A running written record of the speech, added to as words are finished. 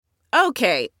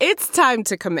Okay, it's time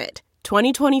to commit.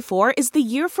 2024 is the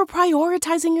year for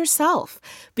prioritizing yourself.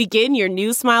 Begin your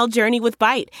new smile journey with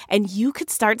Byte, and you could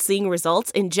start seeing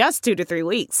results in just 2 to 3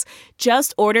 weeks.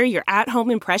 Just order your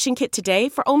at-home impression kit today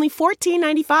for only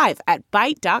 $14.95 at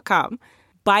Byte.com.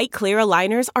 Byte Clear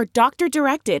aligners are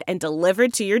doctor-directed and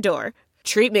delivered to your door.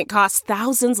 Treatment costs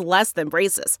thousands less than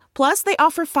braces. Plus, they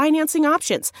offer financing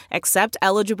options, accept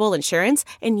eligible insurance,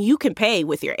 and you can pay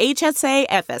with your HSA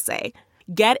FSA.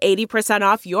 Get 80%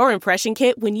 off your impression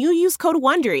kit when you use code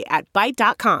WONDERY at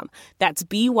Byte.com. That's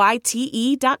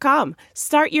BYTE.com.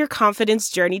 Start your confidence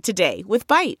journey today with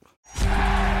Byte.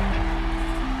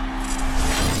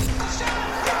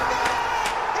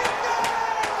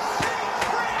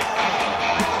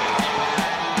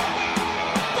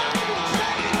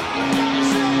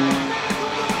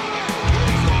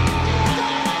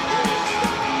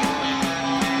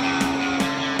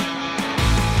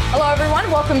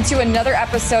 Welcome to another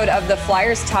episode of the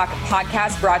Flyers Talk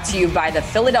podcast brought to you by the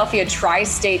Philadelphia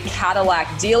Tri-State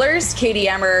Cadillac Dealers. Katie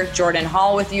Emmer, Jordan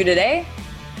Hall with you today.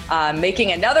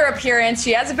 Making another appearance.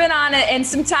 She hasn't been on it in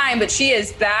some time, but she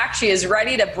is back. She is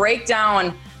ready to break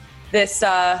down this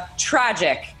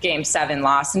tragic Game 7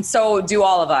 loss. And so do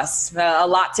all of us. A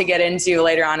lot to get into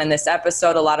later on in this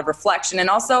episode, a lot of reflection, and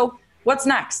also what's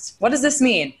next? What does this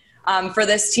mean for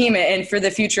this team and for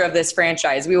the future of this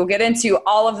franchise? We will get into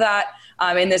all of that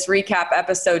in this recap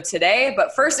episode today.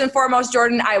 But first and foremost,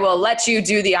 Jordan, I will let you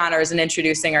do the honors in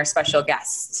introducing our special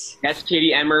guest. That's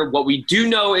Katie Emmer. What we do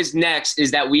know is next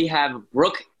is that we have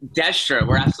Brooke Destra.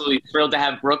 We're absolutely thrilled to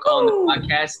have Brooke on the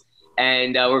podcast.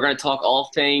 And we're going to talk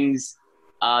all things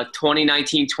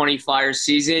 2019-20 Flyers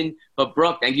season. But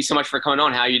Brooke, thank you so much for coming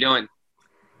on. How are you doing?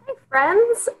 Hey,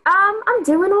 friends. I'm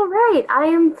doing all right. I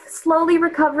am slowly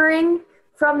recovering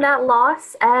from that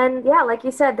loss. And yeah, like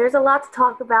you said, there's a lot to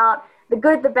talk about. The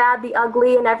good, the bad, the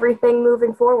ugly, and everything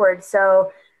moving forward.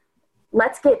 So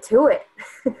let's get to it.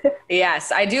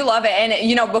 Yes, I do love it. And,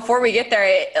 you know, before we get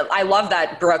there, I love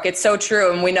that, Brooke. It's so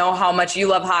true. And we know how much you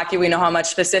love hockey. We know how much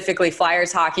specifically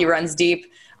Flyers hockey runs deep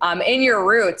in your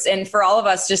roots. And for all of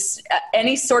us, just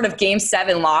any sort of Game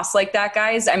 7 loss like that,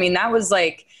 guys, I mean, that was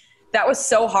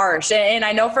so harsh. And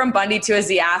I know from Bundy too, as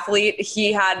the athlete,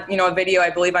 he had, you know, a video, I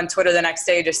believe, on Twitter the next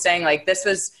day just saying, like, this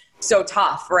was so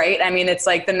tough, right? I mean, it's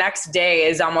like the next day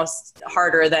is almost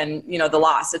harder than, you know, the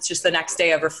loss. It's just the next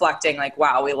day of reflecting like,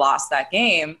 wow, we lost that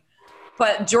game.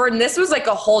 But Jordan, this was like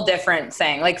a whole different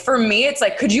thing. Like for me, it's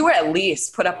like, could you at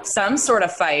least put up some sort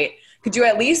of fight? Could you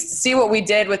at least see what we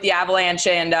did with the Avalanche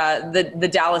and the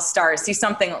Dallas Stars, see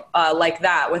something like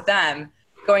that with them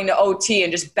going to OT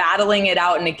and just battling it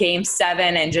out in a Game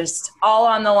 7 and just all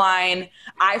on the line?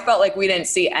 I felt like we didn't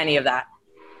see any of that.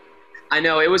 I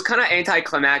know, it was kind of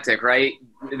anticlimactic, right?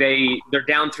 They're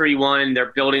down 3-1.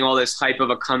 They're building all this hype of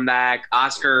a comeback.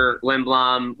 Oscar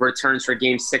Lindblom returns for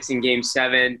Game 6 and Game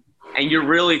 7. And you're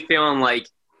really feeling like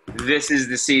this is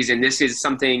the season. This is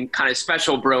something kind of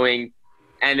special brewing.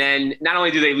 And then not only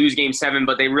do they lose Game 7,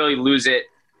 but they really lose it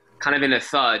kind of in a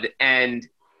thud. And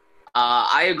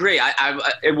I agree.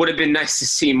 It would have been nice to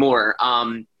see more.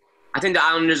 I think the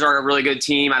Islanders are a really good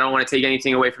team. I don't want to take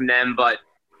anything away from them, but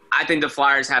I think the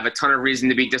Flyers have a ton of reason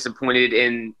to be disappointed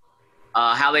in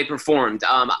how they performed.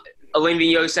 Alain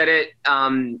Vigneault said it,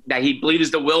 that he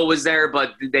believes the will was there,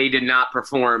 but they did not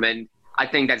perform. And I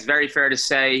think that's very fair to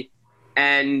say.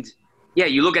 And, yeah,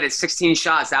 you look at it, 16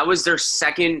 shots. That was their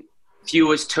second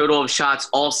fewest total of shots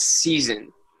all season.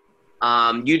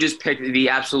 You just picked the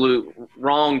absolute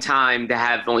wrong time to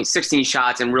have only 16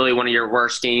 shots and really one of your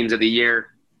worst games of the year.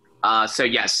 So,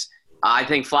 yes, I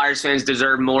think Flyers fans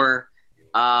deserve more.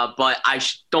 But I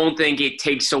don't think it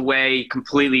takes away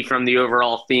completely from the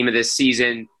overall theme of this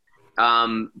season.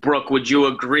 Brooke, would you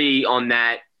agree on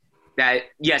that? That,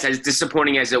 yes, as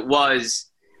disappointing as it was,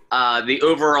 the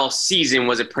overall season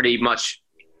was a pretty much,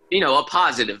 you know, a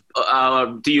positive.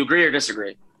 Do you agree or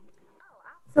disagree?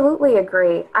 Absolutely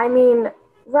agree. I mean,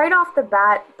 right off the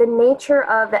bat, the nature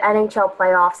of the NHL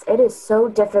playoffs, it is so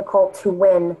difficult to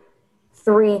win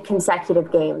 3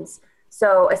 consecutive games.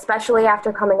 So especially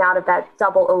after coming out of that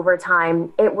double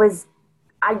overtime,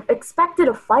 I expected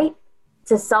a fight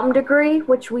to some degree,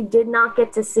 which we did not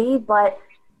get to see. But,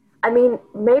 I mean,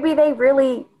 maybe they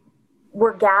really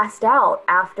were gassed out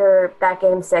after that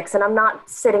Game 6. And I'm not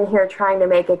sitting here trying to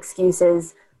make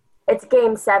excuses. It's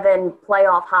Game 7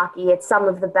 playoff hockey. It's some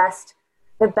of the best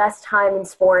time in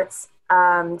sports.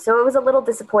 So it was a little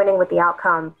disappointing with the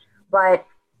outcome. But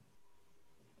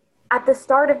at the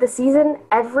start of the season,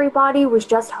 everybody was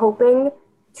just hoping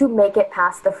to make it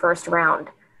past the first round.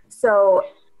 So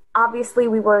obviously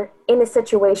we were in a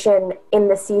situation in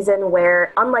the season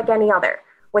where, unlike any other,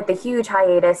 with the huge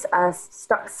hiatus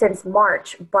since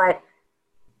March. But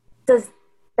does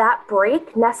that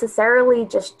break necessarily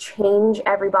just change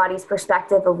everybody's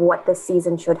perspective of what this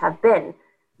season should have been?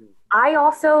 I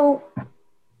also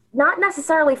not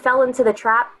necessarily fell into the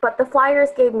trap, but the Flyers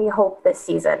gave me hope this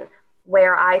season,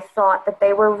 where I thought that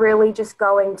they were really just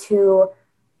going to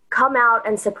come out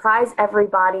and surprise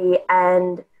everybody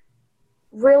and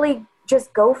really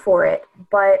just go for it.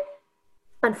 But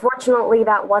unfortunately,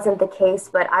 that wasn't the case,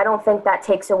 but I don't think that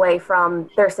takes away from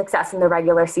their success in the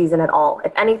regular season at all.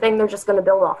 If anything, they're just going to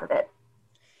build off of it.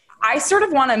 I sort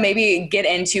of want to maybe get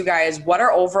into, guys, what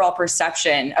our overall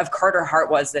perception of Carter Hart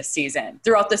was this season,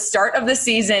 throughout the start of the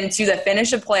season to the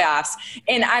finish of playoffs.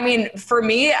 And I mean, for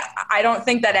me, I don't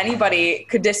think that anybody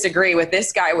could disagree with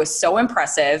this guy was so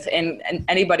impressive, and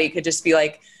anybody could just be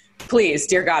like, please,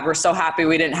 dear God, we're so happy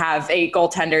we didn't have 8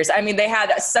 goaltenders. I mean, they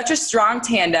had such a strong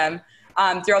tandem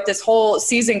throughout this whole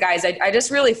season, guys. I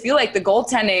just really feel like the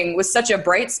goaltending was such a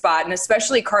bright spot, and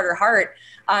especially Carter Hart.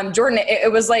 Jordan,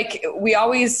 it was like we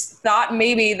always thought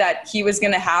maybe that he was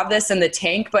going to have this in the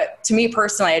tank, but to me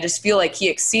personally, I just feel like he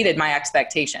exceeded my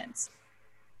expectations.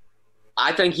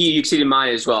 I think he exceeded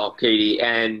mine as well, Katie,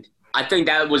 and I think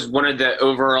that was one of the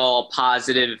overall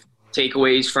positive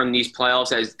takeaways from these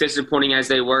playoffs. As disappointing as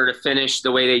they were to finish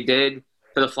the way they did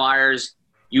for the Flyers,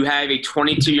 you have a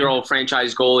 22-year-old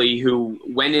franchise goalie who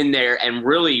went in there and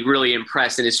really, really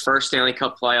impressed in his first Stanley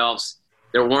Cup playoffs.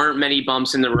 There weren't many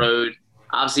bumps in the road.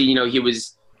 Obviously, he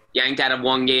was yanked out of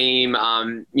one game.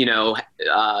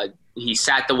 He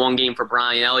sat the one game for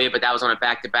Brian Elliott, but that was on a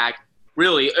back-to-back.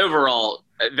 Really, overall,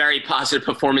 a very positive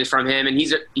performance from him, and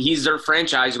he's their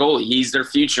franchise goalie. He's their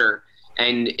future,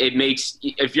 and it makes –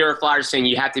 if you're a Flyers fan,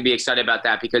 you have to be excited about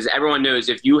that, because everyone knows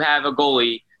if you have a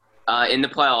goalie in the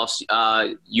playoffs,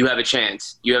 you have a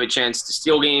chance. You have a chance to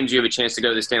steal games. You have a chance to go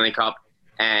to the Stanley Cup,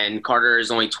 and Carter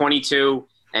is only 22,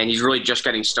 and he's really just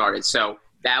getting started. So –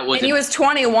 and he was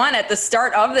 21 at the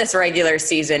start of this regular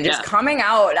season, just coming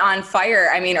out on fire.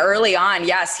 I mean, early on,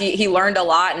 yes, he learned a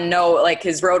lot, and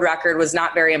his road record was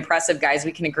not very impressive, guys.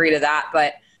 We can agree to that.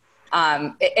 But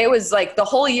it was like the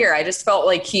whole year, I just felt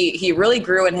like he really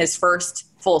grew in his first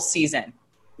full season.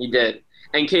 He did.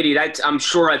 And Katie, I'm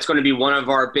sure that's going to be one of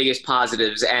our biggest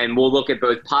positives, and we'll look at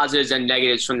both positives and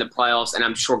negatives from the playoffs, and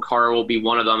I'm sure Carter will be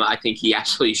one of them. I think he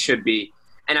absolutely should be.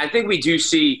 And I think we do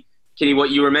see, Kitty,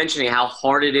 what you were mentioning, how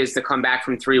hard it is to come back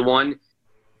from 3-1.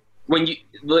 If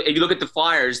you look at the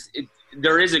Flyers,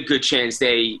 there is a good chance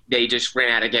they just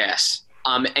ran out of gas.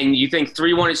 And you think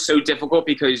 3-1 is so difficult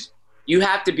because you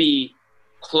have to be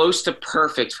close to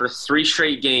perfect for 3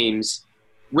 straight games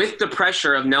with the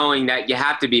pressure of knowing that you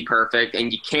have to be perfect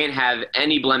and you can't have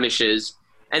any blemishes.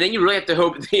 And then you really have to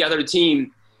hope the other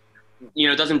team,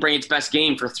 doesn't bring its best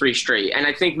game for 3 straight. And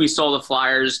I think we saw the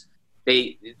Flyers,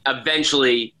 they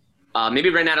eventually – maybe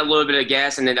ran out a little bit of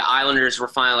gas, and then the Islanders were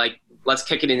finally like, let's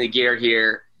kick it into gear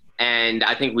here. And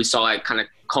I think we saw it kind of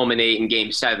culminate in Game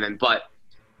 7. But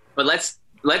let's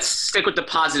stick with the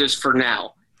positives for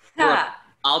now. Brooke,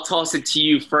 I'll toss it to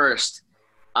you first.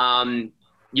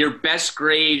 Your best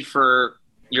grade for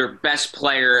your best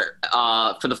player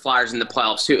for the Flyers in the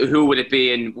playoffs, who would it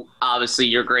be? And obviously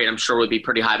your grade, I'm sure, would be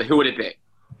pretty high, but who would it be?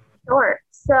 Sure.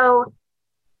 So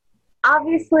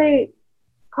obviously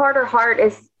Carter Hart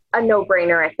is a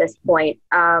no-brainer at this point.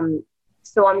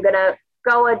 So I'm going to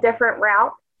go a different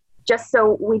route just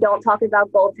so we don't talk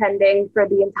about goaltending for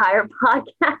the entire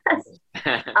podcast.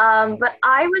 But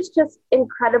I was just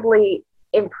incredibly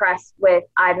impressed with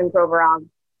Ivan Provorov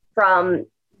from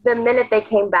the minute they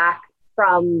came back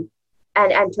from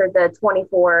and entered the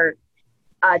 24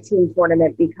 team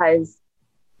tournament, because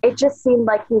it just seemed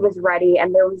like he was ready,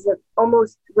 and there was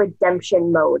almost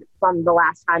redemption mode from the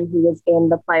last time he was in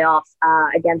the playoffs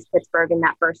against Pittsburgh in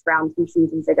that first round 2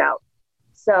 seasons ago.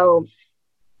 So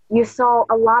you saw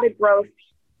a lot of growth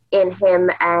in him,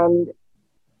 and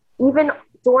even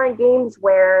during games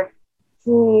where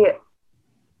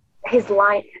his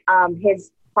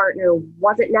partner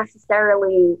wasn't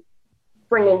necessarily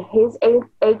bringing his A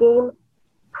game,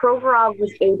 Provorov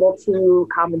was able to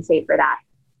compensate for that.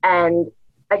 And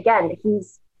again,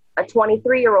 he's a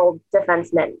 23-year-old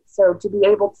defenseman. So to be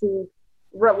able to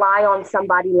rely on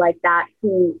somebody like that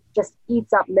who just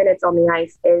eats up minutes on the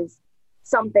ice is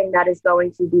something that is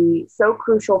going to be so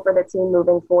crucial for the team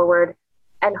moving forward.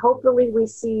 And hopefully we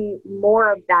see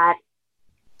more of that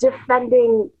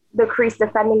defending the crease,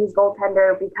 defending his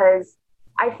goaltender, because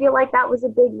I feel like that was a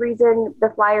big reason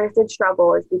the Flyers did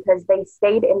struggle, is because they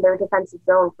stayed in their defensive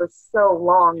zone for so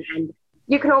long. And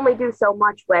you can only do so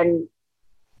much when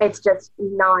it's just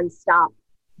nonstop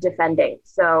defending.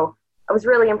 So I was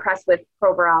really impressed with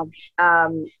Provorov.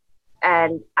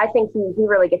 And I think he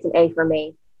really gets an A for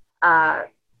me.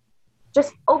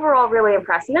 Just overall really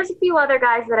impressed. And there's a few other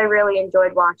guys that I really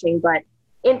enjoyed watching, but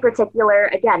in particular,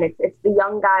 again, it's the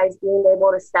young guys being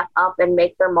able to step up and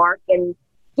make their mark and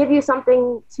give you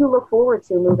something to look forward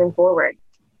to moving forward.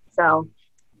 So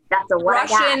that's a what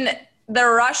the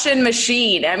Russian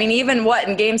machine. I mean, even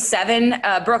in Game 7,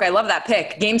 Brooke, I love that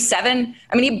pick. Game 7,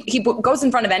 I mean, he goes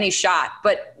in front of any shot,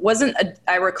 but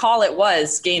I recall it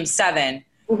was Game 7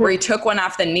 where he took one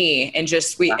off the knee and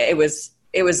it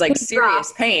was like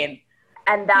serious pain.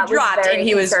 And that was very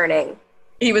concerning.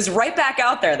 He was right back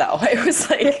out there, though. It was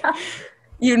like,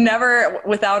 you never,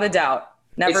 without a doubt,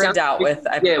 with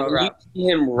when you see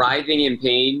him writhing in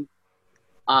pain,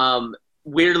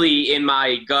 weirdly in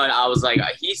my gut, I was like,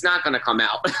 he's not going to come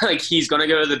out. Like, he's going to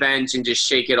go to the bench and just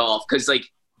shake it off because,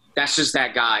 like, that's just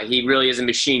that guy. He really is a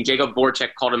machine. Jacob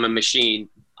Voracek called him a machine.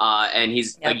 And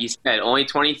he's, like you said, only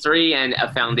 23 and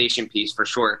a foundation piece for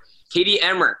sure. Katie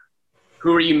Emmer,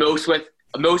 who are you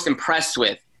most impressed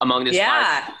with among this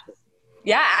class?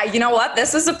 Yeah, you know what?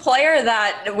 This is a player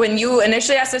that when you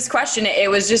initially asked this question, it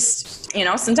was just,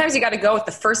 sometimes you got to go with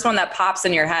the first one that pops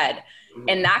in your head.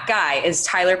 And that guy is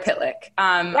Tyler Pitlick.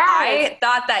 I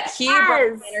thought that he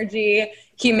brought energy.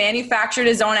 He manufactured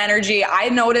his own energy. I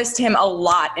noticed him a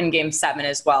lot in Game 7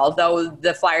 as well, though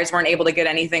the Flyers weren't able to get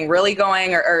anything really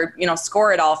going or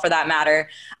score it all for that matter.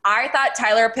 I thought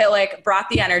Tyler Pitlick brought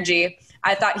the energy.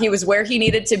 I thought he was where he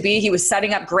needed to be. He was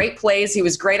setting up great plays. He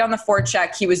was great on the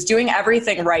forecheck. He was doing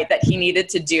everything right that he needed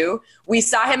to do. We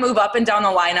saw him move up and down the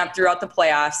lineup throughout the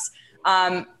playoffs.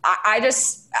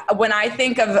 When I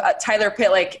think of Tyler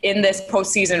Pitlick in this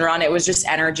postseason run, it was just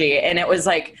energy. And it was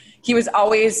like he was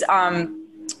always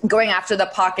going after the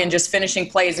puck and just finishing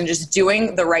plays and just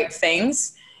doing the right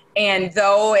things. And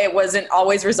though it wasn't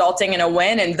always resulting in a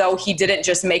win, and though he didn't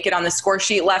just make it on the score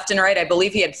sheet left and right, I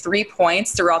believe he had 3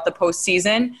 points throughout the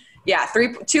postseason. Yeah,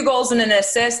 2 goals and an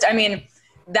assist. I mean,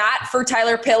 that for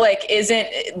Tyler Pitlick isn't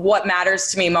what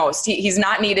matters to me most. He's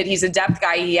not needed. He's a depth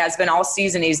guy. He has been all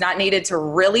season. He's not needed to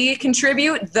really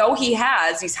contribute, though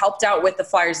he's helped out with the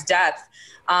Flyers' depth.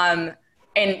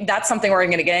 And that's something we're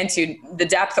going to get into. The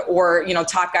depth or,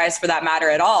 top guys for that matter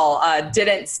at all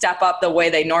didn't step up the way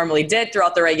they normally did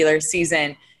throughout the regular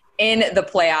season in the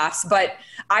playoffs. But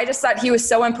I just thought he was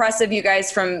so impressive, you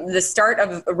guys, from the start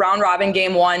of round robin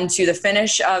Game 1 to the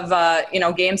finish of,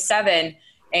 Game 7.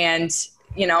 And,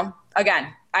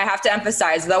 again, I have to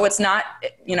emphasize, though it's not,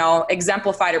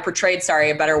 exemplified or portrayed,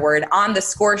 a better word, on the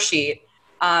score sheet,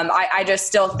 I just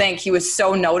still think he was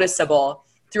so noticeable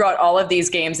throughout all of these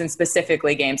games and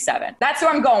specifically Game 7. That's who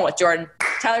I'm going with, Jordan.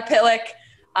 Tyler Pitlick.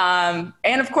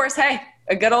 And, of course, hey,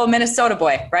 a good old Minnesota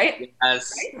boy, right?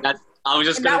 Yes. That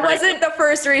wasn't the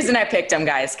first reason I picked him,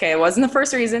 guys, okay? It wasn't the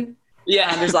first reason.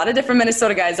 Yeah. There's a lot of different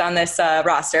Minnesota guys on this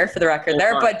roster, for the record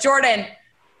there. But, Jordan,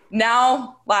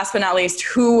 now, last but not least,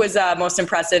 who was most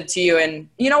impressive to you? And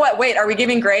you know what? Wait, are we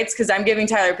giving grades? Because I'm giving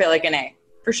Tyler Pitlick an A.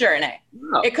 For sure, an A.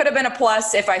 Oh. It could have been a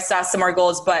plus if I saw some more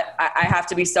goals, but I have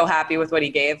to be so happy with what he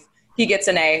gave. He gets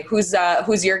an A. Who's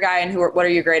your guy, and what are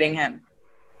you grading him?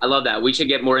 I love that. We should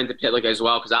get more into Pitlick as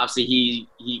well, because obviously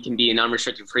he can be an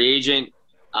unrestricted free agent.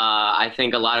 I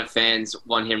think a lot of fans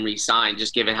want him re-signed,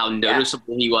 just given how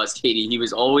noticeable he was, Katie. He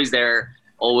was always there,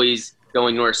 always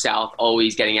going north-south,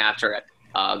 always getting after it.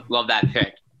 Love that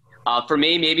pick. For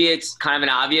me, maybe it's kind of an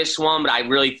obvious one, but I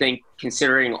really think,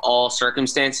 considering all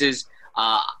circumstances,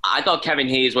 I thought Kevin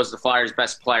Hayes was the Flyers'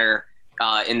 best player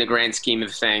in the grand scheme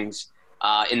of things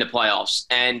in the playoffs.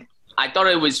 And I thought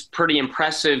it was pretty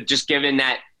impressive, just given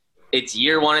that it's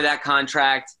year 1 of that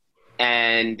contract,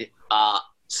 and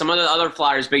some of the other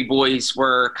Flyers' big boys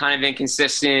were kind of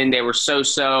inconsistent. They were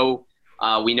so-so.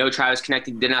 We know Travis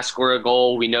Konecny did not score a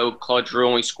goal. We know Claude Giroux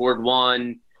only scored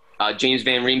 1. James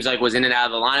Van Riemsdyk was in and out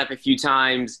of the lineup a few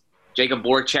times. Jacob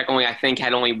Voracek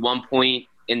had only 1 point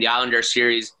in the Islander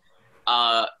series.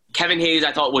 Kevin Hayes,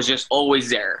 I thought, was just always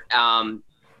there.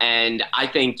 And I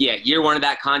think, year 1 of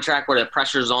that contract where the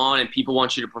pressure's on and people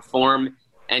want you to perform,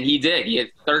 and he did. He had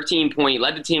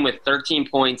led the team with 13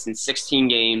 points in 16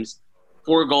 games,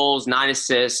 4 goals, 9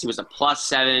 assists. He was a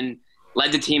 +7,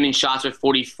 led the team in shots with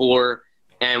 44,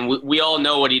 and we all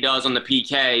know what he does on the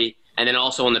PK and then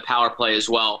also on the power play as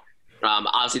well.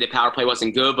 Obviously, the power play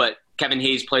wasn't good, but Kevin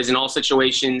Hayes plays in all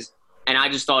situations, and I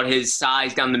just thought his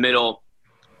size down the middle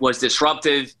was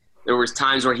disruptive. There was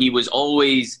times where he was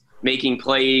always making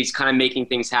plays, kind of making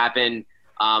things happen.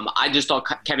 I just thought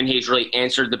Kevin Hayes really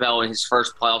answered the bell in his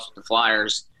first playoffs with the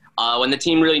Flyers when the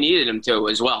team really needed him to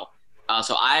as well.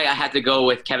 So I had to go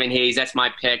with Kevin Hayes. That's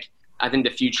my pick. I think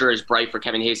the future is bright for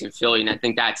Kevin Hayes in Philly, and I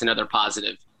think that's another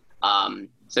positive.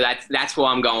 So that's what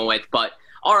I'm going with. But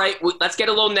all right, let's get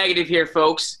a little negative here,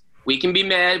 folks. We can be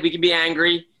mad, we can be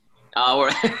angry.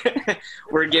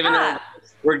 We're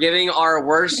giving our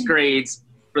worst grades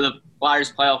for the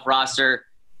Flyers playoff roster.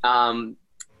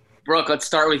 Brooke, let's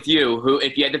start with you. Who,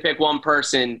 if you had to pick one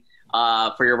person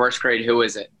for your worst grade, who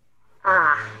is it?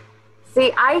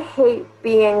 See, I hate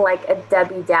being like a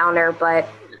Debbie Downer, but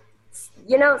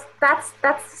you know, that's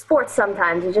sports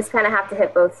sometimes. You just kind of have to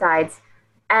hit both sides.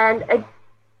 And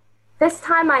this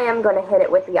time I am going to hit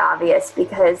it with the obvious,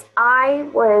 because I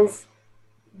was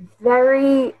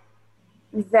very,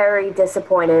 very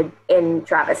disappointed in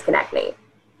Travis Konecny,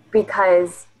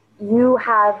 because you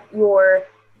have your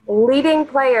leading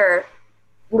player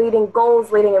leading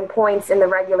goals, leading in points in the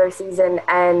regular season,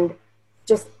 and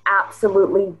just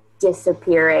absolutely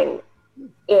disappearing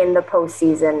in the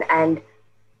postseason. And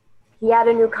he had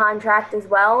a new contract as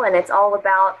well, and it's all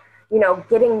about, you know,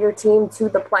 getting your team to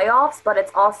the playoffs, but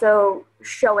it's also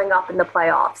showing up in the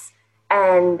playoffs.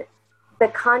 And the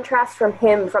contrast from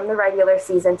him from the regular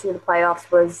season to the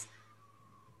playoffs was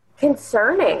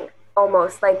concerning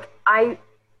almost. Like,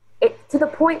 to the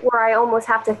point where I almost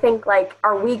have to think, like,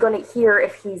 are we going to hear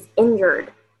if he's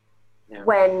injured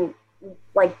when,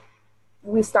 like,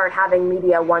 we start having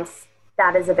media once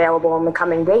that is available in the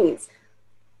coming days?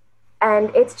 And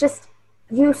it's just,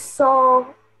 you saw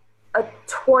a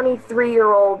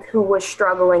 23-year-old who was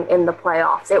struggling in the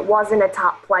playoffs. It wasn't a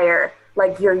top player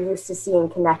like you're used to seeing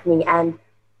Konecny. And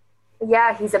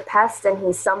yeah, he's a pest, and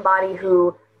he's somebody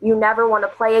who you never want to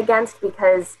play against,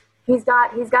 because he's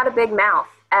got a big mouth,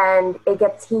 and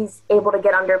he's able to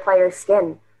get under players'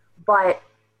 skin. But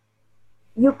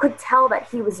you could tell that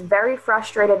he was very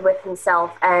frustrated with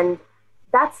himself, and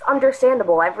that's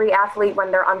understandable. Every athlete,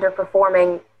 when they're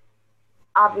underperforming,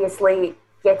 obviously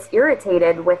gets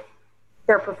irritated with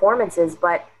their performances,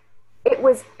 but it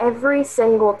was every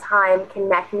single time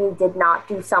Konecny did not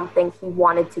do something he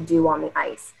wanted to do on the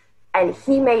ice. And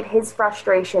he made his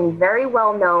frustration very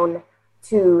well known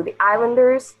to the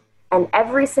Islanders, and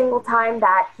every single time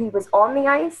that he was on the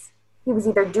ice, he was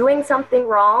either doing something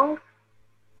wrong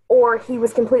or he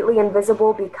was completely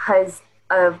invisible because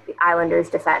of the Islanders'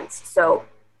 defense. So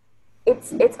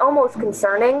it's almost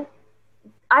concerning.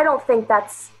 I don't think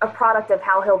that's a product of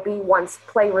how he'll be once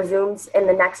play resumes in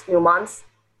the next few months.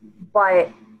 But,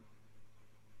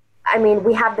 I mean,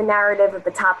 we have the narrative of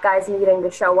the top guys needing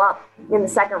to show up in the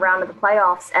second round of the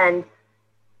playoffs, and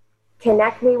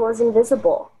Konecny was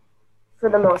invisible for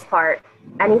the most part.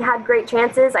 And he had great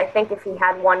chances. I think if he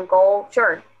had one goal,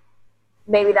 sure,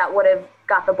 maybe that would have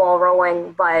got the ball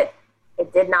rolling, but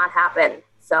it did not happen.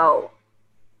 So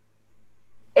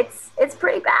it's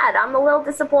pretty bad. I'm a little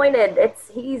disappointed.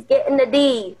 He's getting a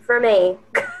D for me.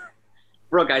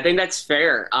 Brooke, I think that's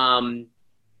fair.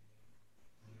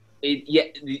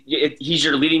 He's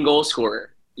your leading goal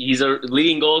scorer. He's a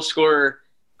leading goal scorer.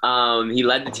 He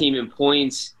led the team in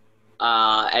points,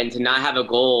 and to not have a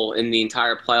goal in the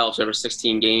entire playoffs over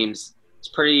 16 games, it's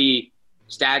pretty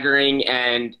staggering.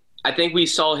 And I think we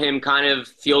saw him kind of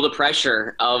feel the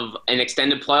pressure of an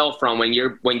extended playoff run.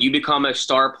 When you become a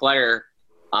star player,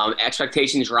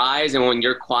 expectations rise, and when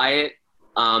you're quiet,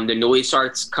 the noise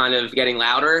starts kind of getting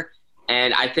louder.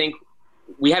 And I think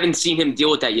we haven't seen him deal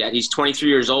with that yet. He's 23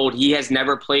 years old. He has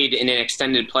never played in an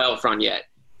extended playoff run yet.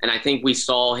 And I think we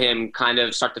saw him kind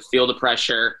of start to feel the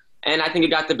pressure. And I think it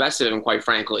got the best of him, quite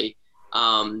frankly.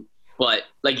 But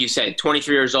like you said,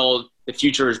 23 years old, the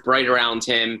future is bright around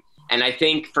him. And I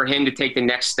think for him to take the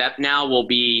next step now will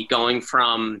be going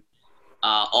from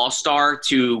all-star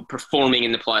to performing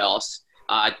in the playoffs.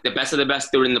 The best of the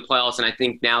best do it in the playoffs, and I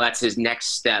think now that's his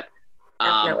next step.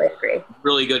 Definitely agree.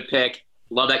 Really good pick.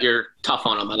 Love that you're tough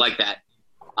on him. I like that.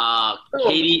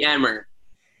 Katie Emmer,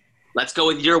 let's go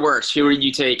with your worst. Who are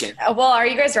you taking? Well, are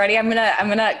you guys ready? I'm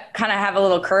gonna kind of have a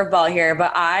little curveball here,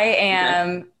 but I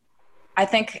am.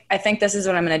 Okay. I think this is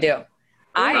what I'm gonna do.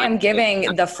 I am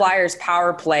giving the Flyers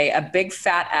power play a big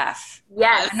fat F.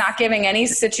 Yes. I'm not giving any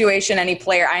situation, any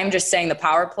player. I am just saying the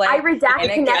power play. I redact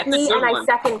Konecny and I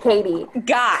second Katie.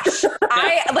 Gosh.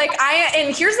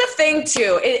 And here's the thing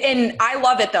too, and I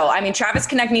love it though. I mean, Travis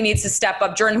Konecny needs to step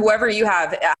up. Jordan, whoever you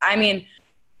have. I mean,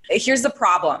 here's the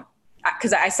problem.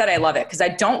 Because I said I love it, because I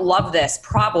don't love this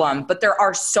problem, but there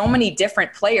are so many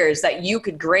different players that you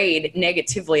could grade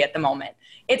negatively at the moment.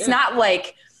 It's not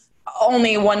like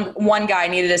only one guy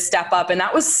needed to step up, and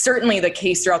that was certainly the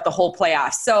case throughout the whole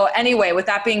playoffs. So anyway, with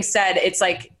that being said, it's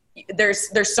like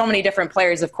there's so many different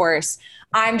players, of course.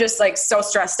 I'm just like so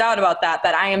stressed out about that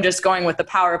I am just going with the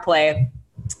power play,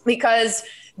 because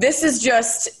This is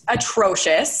just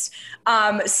atrocious.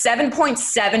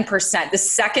 7.7%, the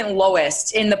second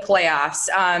lowest in the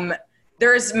playoffs.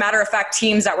 There's, matter of fact,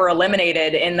 teams that were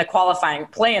eliminated in the qualifying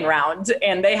play-in round,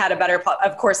 and they had a better,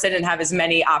 of course, they didn't have as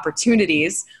many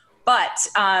opportunities. But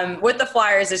with the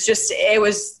Flyers,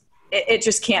 it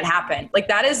just can't happen. Like,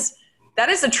 that is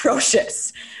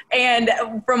atrocious. And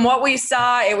from what we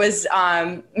saw, it was,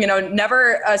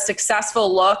 never a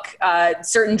successful look.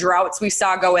 Certain droughts we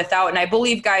saw go without. And I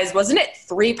believe, guys, wasn't it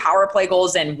 3 power play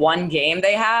goals in one game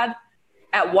they had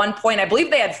at one point? I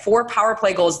believe they had 4 power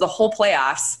play goals the whole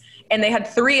playoffs, and they had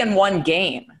 3 in one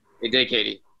game. They did,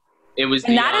 Katie. It was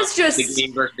the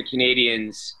game versus the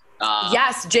Canadians.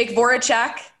 Yes, Jake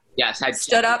Voracek. Yes, had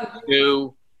stood up.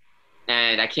 2.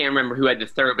 And I can't remember who had the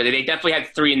third, but they definitely had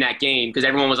 3 in that game because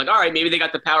everyone was like, all right, maybe they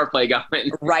got the power play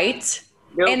going. Right.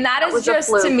 Nope. And that is just,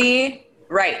 to me,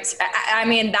 right. I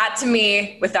mean, that to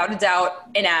me, without a doubt,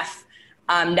 an F.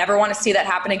 Never want to see that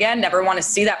happen again. Never want to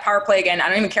see that power play again. I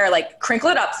don't even care. Like, crinkle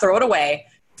it up, throw it away,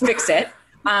 fix it,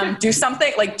 do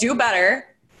something, like, do better,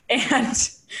 and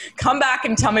come back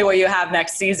and tell me what you have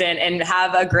next season and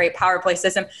have a great power play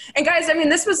system. And guys, I mean,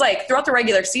 this was like throughout the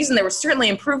regular season, there were certainly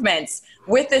improvements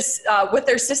with this, with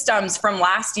their systems from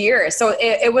last year. So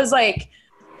it was like,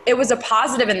 it was a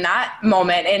positive in that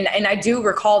moment. And I do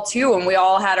recall too, when we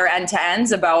all had our end to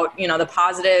ends about, the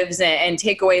positives and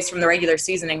takeaways from the regular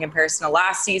season in comparison to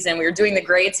last season. We were doing the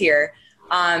grades here.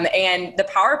 And the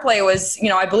power play was,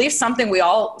 I believe something we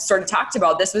all sort of talked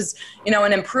about. This was,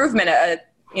 an improvement,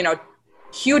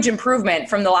 huge improvement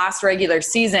from the last regular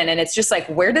season. And it's just like,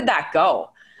 where did that go?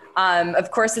 Of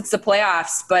course it's the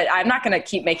playoffs, but I'm not going to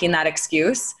keep making that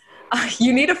excuse.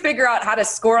 You need to figure out how to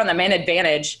score on the man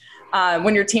advantage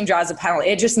when your team draws a penalty.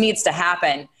 It just needs to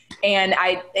happen. And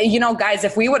guys,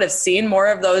 if we would have seen more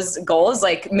of those goals,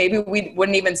 like maybe we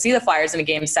wouldn't even see the Flyers in a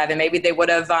game 7. Maybe they would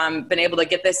have been able to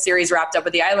get this series wrapped up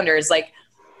with the Islanders. Like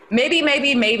maybe,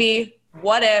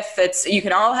 what if you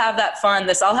can all have that fun.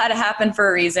 This all had to happen for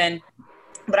a reason.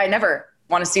 But I never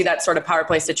want to see that sort of power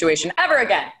play situation ever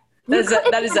again.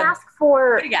 That is ask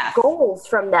for goals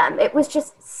from them. It was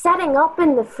just setting up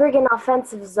in the friggin'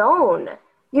 offensive zone.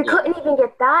 You couldn't even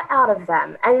get that out of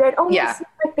them. And it almost seemed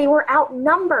like they were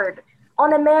outnumbered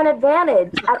on a man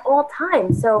advantage at all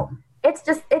times. So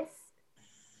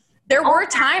there were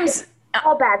times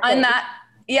all bad on that.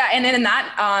 Yeah, and in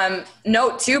that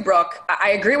note too, Brooke, I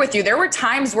agree with you. There were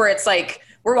times where it's like,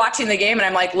 we're watching the game and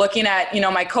I'm like looking at,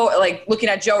 looking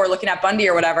at Joe or looking at Bundy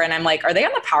or whatever. And I'm like, are they on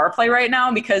the power play right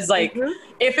now? Because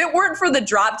if it weren't for the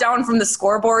drop down from the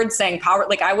scoreboard saying power,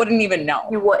 I wouldn't even know.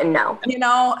 You wouldn't know.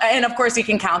 And of course you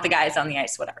can count the guys on the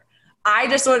ice, whatever. I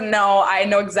just wouldn't know. I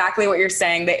know exactly what you're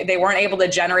saying. They weren't able to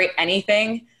generate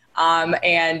anything.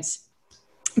 And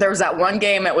there was that one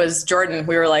game, it was Jordan.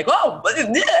 We were like, oh,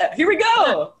 here we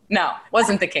go. No,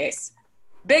 wasn't the case.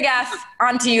 Big F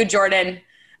onto you, Jordan.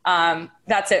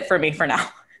 That's it for me for now.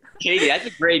 Katie, that's a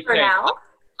great pick. Now?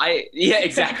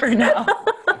 Exactly. For now.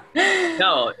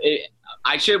 No,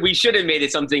 we should have made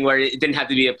it something where it didn't have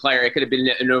to be a player. It could have been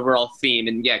an overall theme.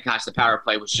 And gosh, the power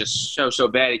play was just so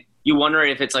bad. You wonder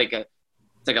if it's like a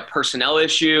personnel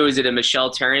issue. Is it a Michel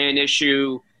Therrien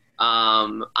issue?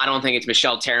 I don't think it's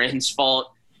Michel Therrien's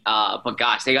fault. But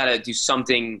gosh, they got to do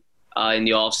something in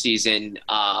the off season,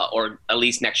 or at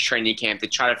least next training camp, to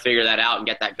try to figure that out and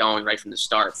get that going right from the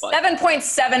start.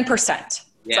 7.7%.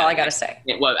 That's all I got to say.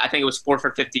 Well, I think it was 4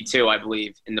 for 52, I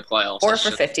believe, in the playoffs. 4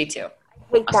 for 52. I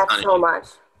hate that so much.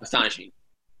 Astonishing.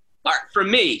 All right, for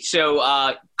me,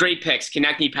 so great picks.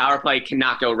 Konechny power play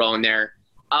cannot go wrong there.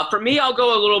 For me, I'll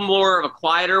go a little more of a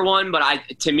quieter one, but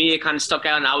to me, it kind of stuck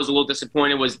out, and I was a little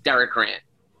disappointed, was Derek Grant.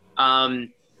 I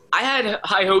had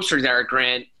high hopes for Derek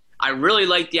Grant. I really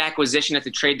liked the acquisition at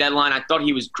the trade deadline. I thought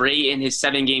he was great in his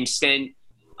 7-game stint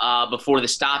before the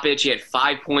stoppage. He had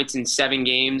 5 points in 7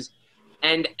 games.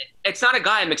 And it's not a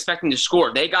guy I'm expecting to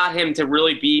score. They got him to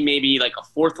really be maybe like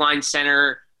a 4th-line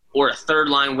center or a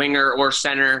 3rd-line winger or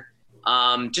center,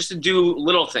 just to do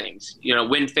little things.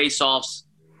 Win faceoffs,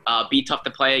 be tough to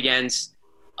play against,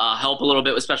 help a little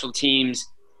bit with special teams.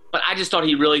 But I just thought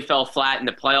he really fell flat in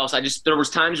the playoffs. There was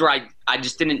times where I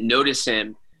just didn't notice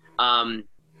him.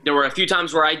 There were a few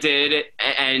times where I did,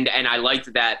 and I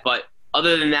liked that. But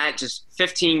other than that, just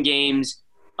 15 games.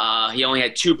 He only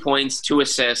had 2 points, 2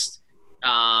 assists.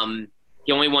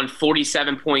 He only won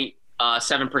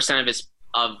 47.7%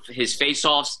 of his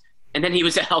faceoffs, and then he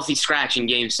was a healthy scratch in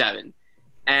Game 7.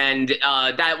 And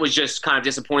that was just kind of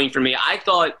disappointing for me. I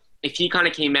thought if he kind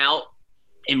of came out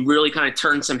and really kind of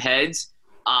turned some heads,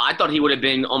 I thought he would have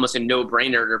been almost a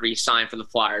no-brainer to re-sign for the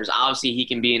Flyers. Obviously, he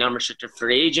can be an unrestricted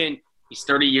free agent. He's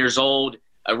 30 years old.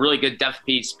 a really good depth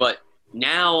piece. But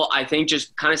now I think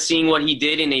just kind of seeing what he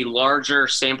did in a larger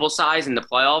sample size in the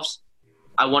playoffs,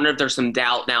 I wonder if there's some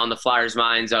doubt now in the Flyers'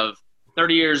 minds of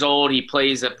 30 years old, he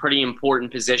plays a pretty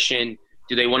important position.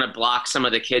 Do they want to block some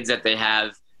of the kids that they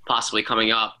have possibly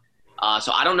coming up?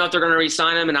 So I don't know if they're going to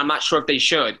re-sign him, and I'm not sure if they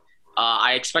should.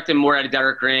 I expected more out of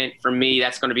Derek Grant. For me,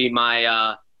 that's going to be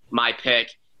my pick.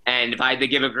 And if I had to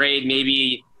give a grade,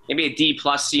 maybe a D+,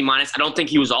 C-. I don't think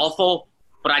he was awful,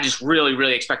 but I just really,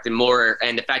 really expected more.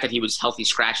 And the fact that he was healthy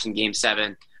scratched in Game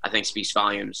 7, I think speaks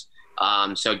volumes.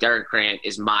 So Derek Grant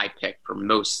is my pick for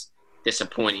most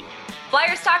disappointing.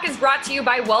 Flyers Talk is brought to you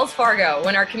by Wells Fargo.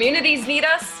 When our communities need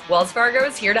us, Wells Fargo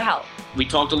is here to help. We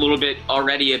talked a little bit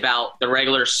already about the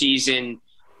regular season,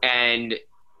 and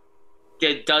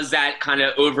does that kind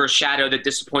of overshadow the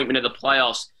disappointment of the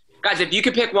playoffs? Guys, if you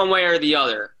could pick one way or the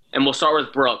other, and we'll start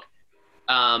with Brooke,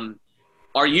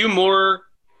 are you more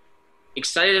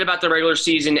excited about the regular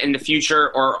season in the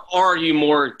future, or are you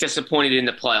more disappointed in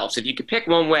the playoffs? If you could pick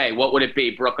one way, what would it be?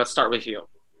 Brooke, let's start with you.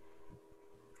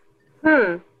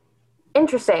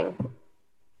 Interesting.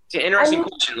 It's an interesting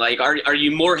question. Like, are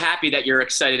you more happy that you're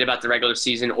excited about the regular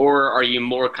season, or are you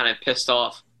more kind of ticked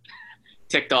off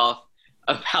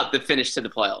about the finish to the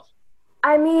playoffs?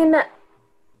 I mean,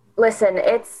 listen,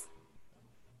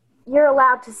 you're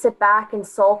allowed to sit back and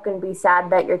sulk and be sad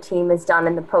that your team is done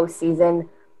in the postseason.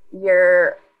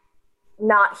 You're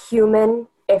not human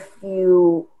if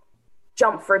you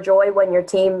jump for joy when your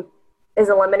team is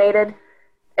eliminated.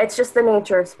 It's just the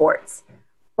nature of sports.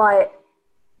 But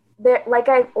like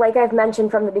I've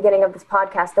mentioned from the beginning of this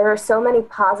podcast, there are so many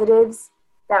positives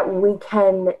that we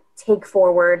can take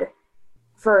forward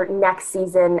for next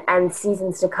season and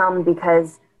seasons to come,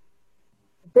 because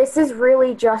this is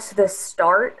really just the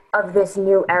start of this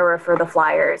new era for the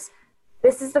Flyers.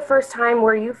 This is the first time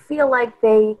where you feel like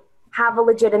they have a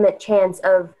legitimate chance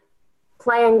of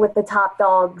playing with the top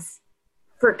dogs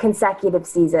for consecutive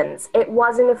seasons. It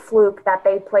wasn't a fluke that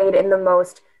they played in the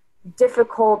most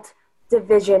difficult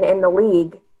division in the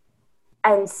league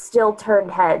and still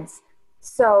turned heads.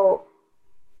 So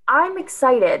I'm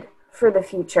excited for the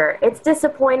future. It's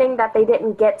disappointing that they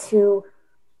didn't get to,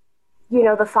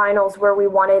 the finals where we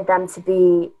wanted them to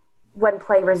be when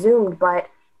play resumed. But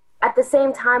at the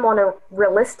same time, on a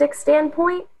realistic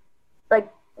standpoint,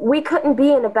 we couldn't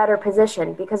be in a better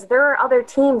position, because there are other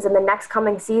teams in the next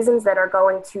coming seasons that are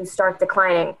going to start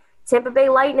declining. Tampa Bay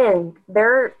Lightning,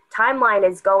 their timeline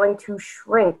is going to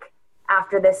shrink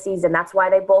after this season. That's why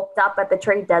they bulked up at the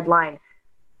trade deadline.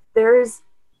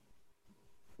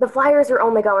 The Flyers are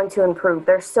only going to improve.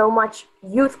 There's so much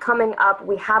youth coming up.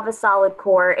 We have a solid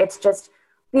core. It's just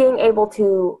being able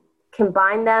to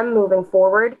combine them moving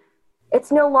forward.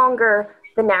 It's no longer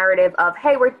the narrative of,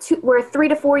 hey, we're 3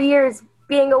 to 4 years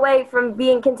being away from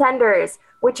being contenders,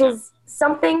 which is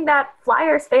something that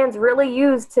Flyers fans really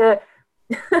use to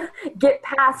get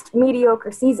past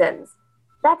mediocre seasons.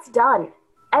 That's done.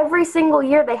 Every single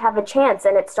year they have a chance,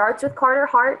 and it starts with Carter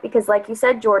Hart, because like you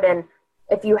said, Jordan,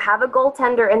 if you have a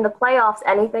goaltender in the playoffs,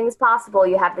 anything's possible.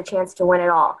 You have the chance to win it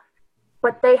all.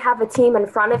 But they have a team in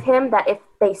front of him that if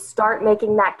they start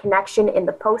making that connection in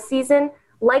the postseason,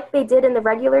 like they did in the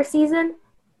regular season,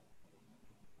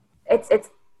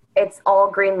 it's all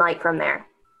green light from there.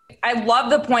 I love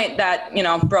the point that,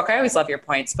 Brooke, I always love your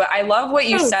points, but I love what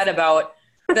you said about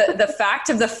the fact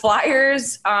of the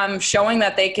Flyers showing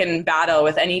that they can battle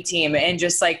with any team, and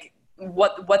just like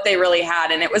what they really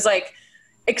had. And it was like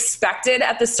expected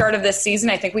at the start of this season.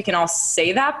 I think we can all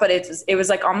say that, but it was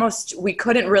like almost we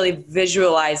couldn't really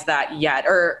visualize that yet,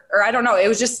 or I don't know. It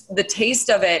was just the taste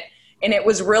of it. And it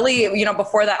was really,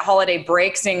 before that holiday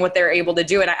break, seeing what they're able to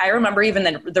do. And I remember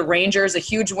even the Rangers, a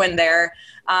huge win there.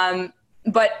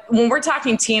 But when we're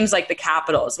talking teams like the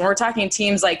Capitals, when we're talking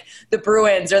teams like the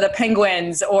Bruins or the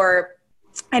Penguins or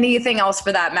anything else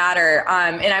for that matter,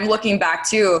 and I'm looking back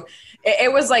too,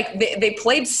 it was like they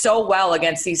played so well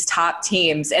against these top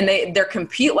teams, and their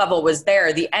compete level was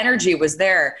there. The energy was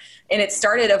there. And it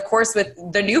started, of course, with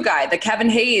the new guy, the Kevin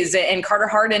Hayes and Carter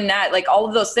Hart in net. Like all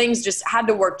of those things just had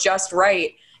to work just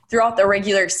right throughout the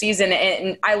regular season.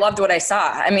 And I loved what I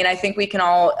saw. I mean, I think we can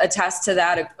all attest to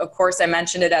that. Of course, I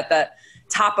mentioned it at the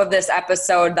top of this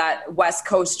episode, that West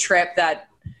Coast trip that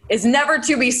is never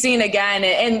to be seen again.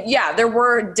 And yeah, there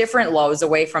were different lows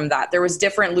away from that. There was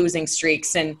different losing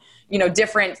streaks and,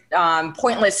 different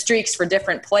pointless streaks for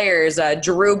different players.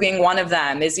 Giroux being one of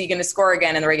them. Is he going to score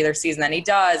again in the regular season? Then he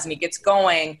does, and he gets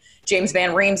going. James Van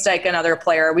Riemsdyk, another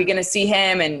player. Are we going to see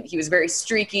him? And he was very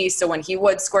streaky, so when he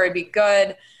would score, it'd be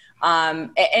good.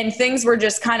 And things were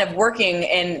just kind of working,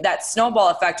 and that snowball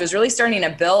effect was really starting to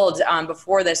build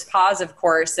before this pause, of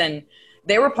course. And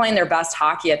they were playing their best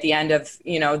hockey at the end of,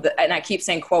 and I keep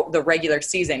saying, quote, the regular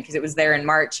season, because it was there in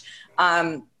March.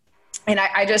 And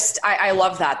I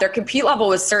love that. Their compete level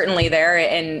was certainly there,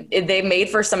 and they made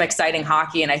for some exciting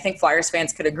hockey. And I think Flyers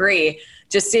fans could agree,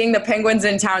 just seeing the Penguins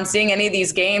in town, seeing any of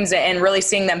these games and really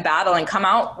seeing them battle and come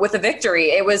out with a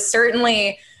victory. It was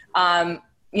certainly,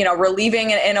 relieving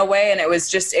in a way. And it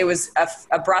was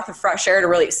a breath of fresh air to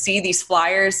really see these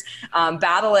Flyers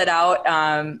battle it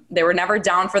out. They were never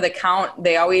down for the count.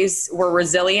 They always were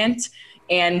resilient.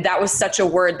 And that was such a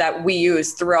word that we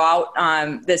used throughout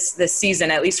this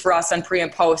season, at least for us on pre and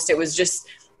post. It was just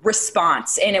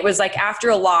response. And it was like, after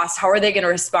a loss, how are they going to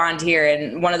respond here?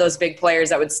 And one of those big players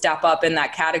that would step up in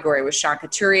that category was Sean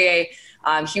Couturier.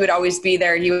 He would always be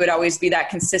there. He would always be that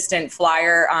consistent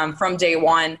Flyer from day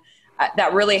one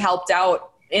that really helped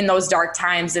out in those dark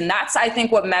times. And that's, I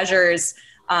think, what measures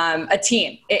a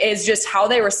team. It is just how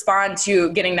they respond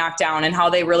to getting knocked down and how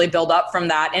they really build up from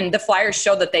that. And the Flyers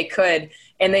showed that they could,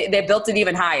 and they built it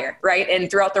even higher, right? And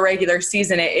throughout the regular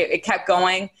season, it kept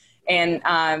going. And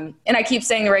I keep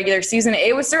saying the regular season,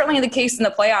 it was certainly the case in the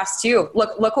playoffs too.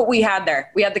 Look what we had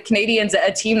there. We had the Canadiens,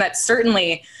 a team that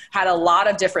certainly had a lot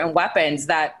of different weapons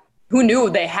that who knew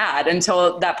they had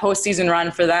until that postseason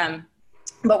run for them.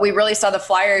 But we really saw the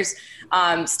Flyers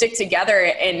stick together.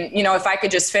 And, if I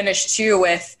could just finish too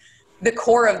with the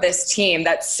core of this team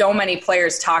that so many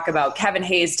players talk about. Kevin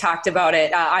Hayes talked about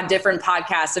it on different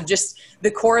podcasts of just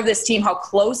the core of this team, how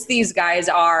close these guys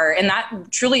are. And that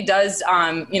truly does,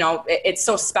 it's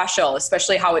so special,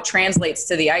 especially how it translates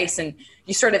to the ice. And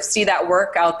you sort of see that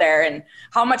work out there and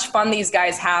how much fun these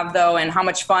guys have, though, and how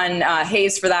much fun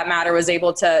Hayes, for that matter, was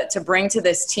able to bring to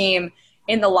this team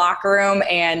in the locker room.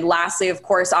 And lastly, of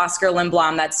course, Oskar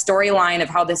Lindblom, that storyline of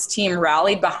how this team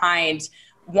rallied behind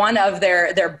one of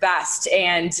their best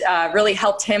and really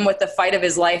helped him with the fight of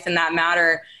his life in that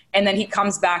matter. And then he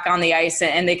comes back on the ice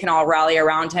and they can all rally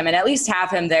around him and at least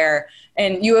have him there.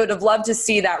 And you would have loved to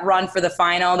see that run for the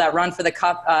final, that run for the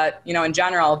cup, in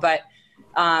general. But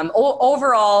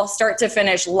overall, start to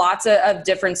finish, lots of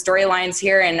different storylines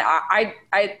here. And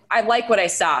I like what I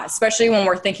saw, especially when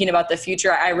we're thinking about the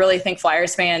future. I really think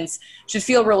Flyers fans should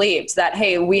feel relieved that,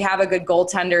 hey, we have a good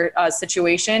goaltender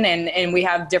situation and we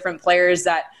have different players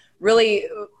that really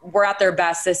were at their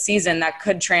best this season that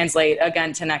could translate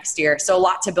again to next year. So a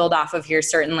lot to build off of here,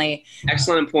 certainly.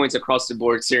 Excellent points across the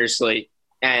board, seriously.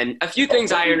 And a few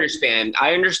things I understand.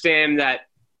 I understand that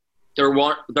there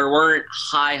weren't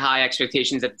high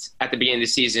expectations at the beginning of the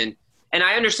season. And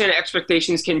I understand that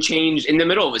expectations can change in the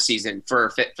middle of a season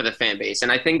for the fan base.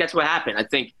 And I think that's what happened. I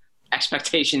think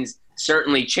expectations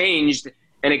certainly changed,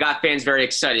 and it got fans very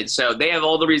excited. So they have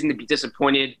all the reason to be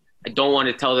disappointed. I don't want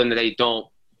to tell them that they don't.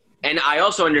 And I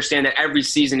also understand that every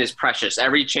season is precious.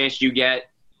 Every chance you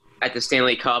get at the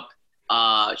Stanley Cup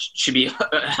should be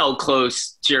held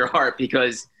close to your heart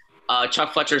because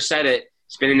Chuck Fletcher said it.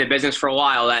 He's been in the business for a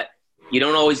while that you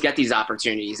don't always get these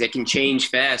opportunities. It can change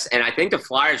fast. And I think the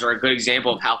Flyers are a good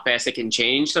example of how fast it can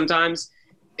change sometimes.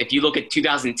 If you look at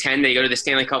 2010, they go to the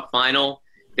Stanley Cup final.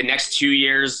 The next 2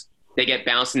 years, they get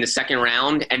bounced in the second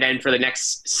round. And then for the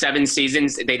next 7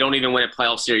 seasons, they don't even win a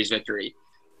playoff series victory.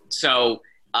 So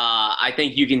I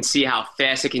think you can see how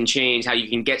fast it can change, how you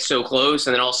can get so close,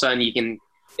 and then all of a sudden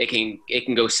it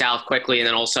can go south quickly, and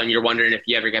then all of a sudden you're wondering if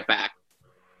you ever get back.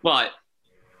 But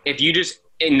if you just –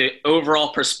 in the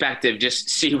overall perspective, just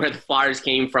see where the Flyers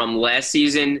came from last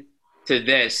season to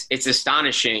this. It's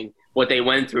astonishing what they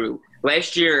went through.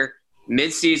 Last year,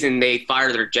 mid-season, they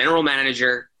fired their general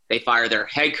manager, they fire their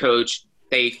head coach,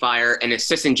 they fire an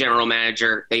assistant general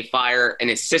manager, they fire an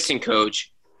assistant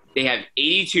coach. They have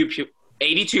 82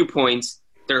 points,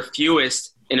 their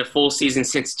fewest in a full season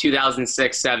since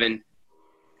 2006-07.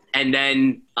 And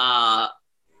then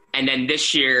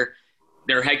this year,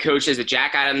 their head coach is a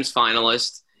Jack Adams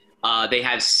finalist. They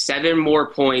have 7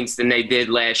 more points than they did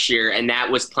last year, and that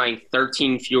was playing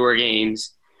 13 fewer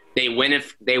games. They win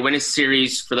a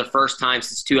series for the first time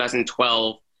since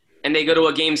 2012, and they go to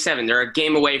a Game 7. They're a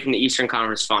game away from the Eastern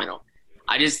Conference Final.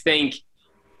 I just think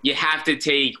you have to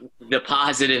take the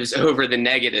positives over the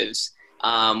negatives.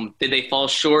 Did they fall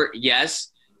short?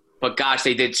 Yes. But, gosh,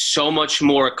 they did so much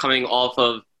more coming off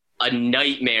of a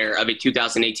nightmare of a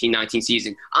 2018-19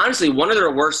 season. Honestly, one of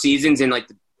their worst seasons in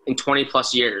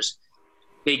 20-plus years.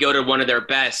 They go to one of their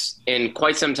best in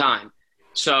quite some time.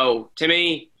 So, to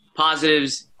me,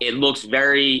 positives,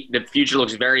 the future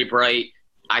looks very bright.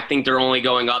 I think they're only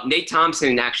going up. Nate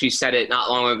Thompson actually said it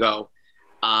not long ago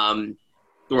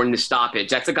during the stoppage.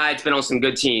 That's a guy that's been on some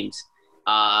good teams.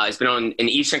 He's been on an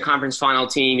Eastern Conference Final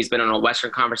team. He's been on a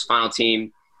Western Conference Final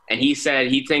team. And he said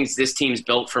he thinks this team's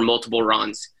built for multiple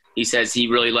runs. He says he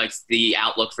really likes the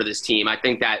outlook for this team. I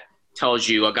think that tells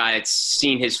you, a guy that's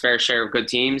seen his fair share of good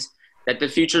teams, that the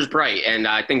future's bright. And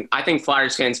I think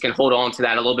Flyers fans can hold on to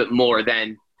that a little bit more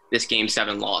than this Game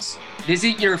 7 loss.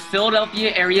 Visit your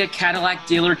Philadelphia area Cadillac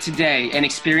dealer today and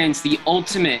experience the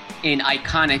ultimate in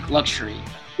iconic luxury.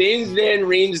 James Van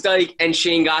Riemsdyk and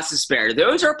Shane Gostisbehere.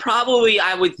 Those are probably,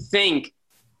 I would think,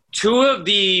 two of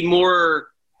the more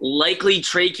likely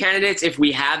trade candidates if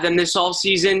we have them this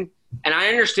offseason. And I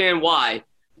understand why.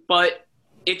 But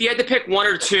if you had to pick one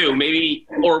or two, maybe,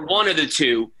 or one of the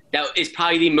two, that is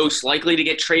probably the most likely to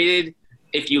get traded.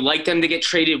 If you like them to get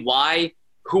traded, why?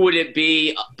 Who would it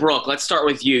be? Brooke, let's start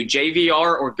with you.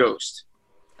 JVR or Ghost?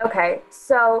 Okay,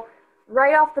 so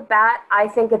right off the bat, I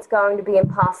think it's going to be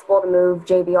impossible to move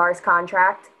JVR's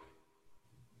contract.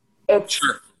 It's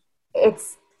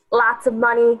lots of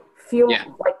money, few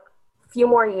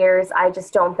more years. I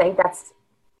just don't think that's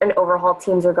an overhaul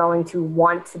teams are going to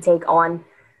want to take on.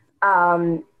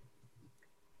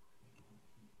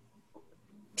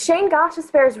 Shane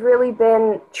Gostisbehere's really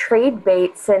been trade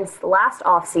bait since last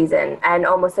offseason and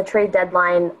almost a trade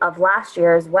deadline of last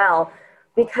year as well,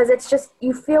 because it's just,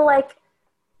 you feel like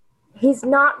he's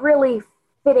not really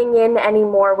fitting in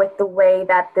anymore with the way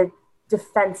that the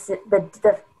defense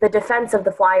of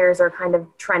the Flyers are kind of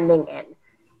trending in.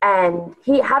 And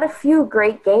he had a few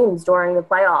great games during the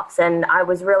playoffs, and I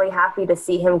was really happy to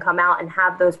see him come out and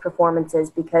have those performances,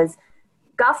 because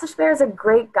Gostisbehere is a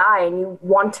great guy and you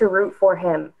want to root for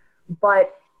him.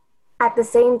 But at the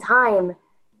same time,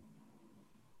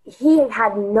 he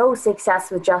had no success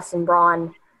with Justin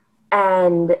Braun.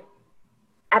 And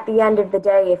at the end of the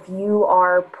day, if you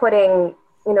are putting,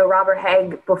 Robert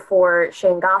Hagg before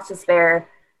Shane Gostisbehere,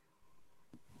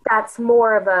 that's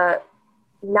more of a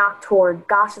knock toward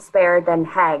Gostisbehere than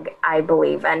Hagg, I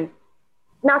believe. And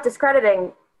not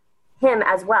discrediting him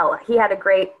as well. He had a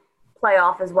great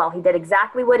playoff as well. He did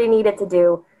exactly what he needed to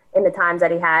do in the times that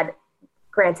he had.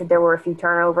 Granted, there were a few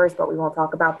turnovers, but we won't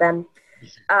talk about them.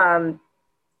 I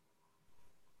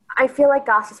feel like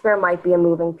Gostisbehere might be a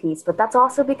moving piece, but that's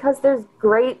also because there's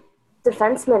great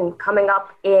defensemen coming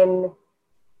up in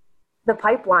the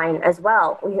pipeline as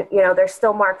well. There's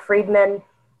still Mark Friedman.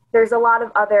 There's a lot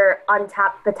of other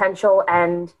untapped potential,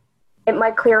 and it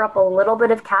might clear up a little bit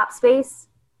of cap space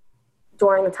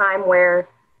during the time where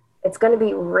it's going to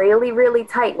be really, really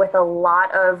tight with a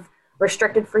lot of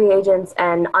restricted free agents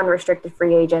and unrestricted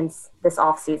free agents this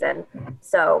offseason.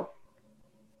 So,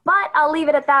 but I'll leave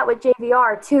it at that with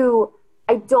JVR too.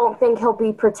 I don't think he'll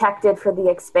be protected for the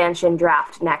expansion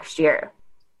draft next year.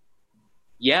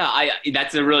 Yeah,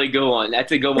 that's a really good one.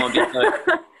 That's a good one because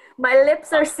my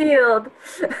lips are sealed.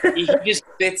 he just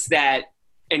fits that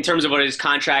in terms of what his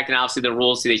contract and obviously the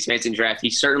rules to the expansion draft. He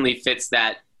certainly fits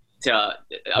that to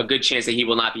a good chance that he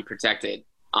will not be protected.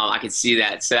 I can see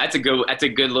that. So that's a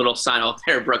good little sign off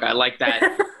there, Brooke. I like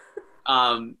that.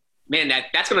 Man,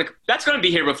 that's gonna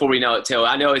be here before we know it too.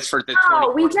 I know it's for the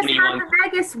 2021. We just had the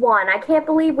Vegas one. I can't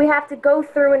believe we have to go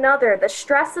through another. The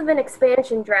stress of an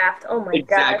expansion draft. Oh my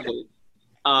god. Exactly.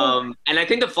 And I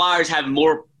think the Flyers have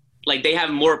more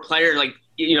players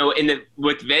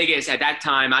with Vegas at that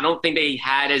time. I don't think they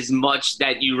had as much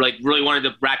that you really wanted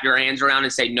to wrap your hands around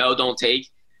and say no, don't take.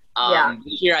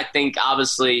 Here, I think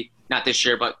obviously not this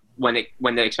year, but when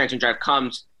the expansion draft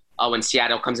comes, when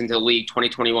Seattle comes into the league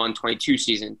 2021-22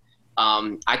 season,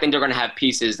 I think they're going to have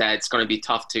pieces that it's going to be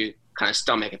tough to kind of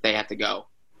stomach if they have to go.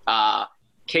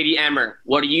 Katie Emmer,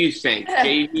 what do you think?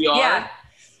 JVR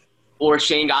or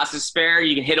Shane Gostisbehere?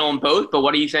 You can hit on both, but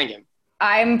what are you thinking?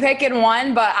 I'm picking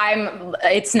one, but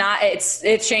it's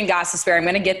Shane Gostisbehere. I'm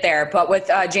going to get there. But with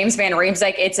James Van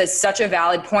Riemsdyk, it's such a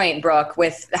valid point, Brooke,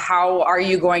 with how are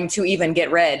you going to even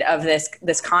get rid of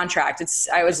this contract?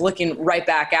 I was looking right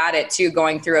back at it too,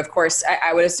 going through, of course,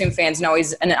 I would assume fans know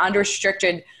he's an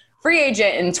unrestricted free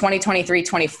agent in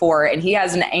 2023-24, and he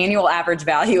has an annual average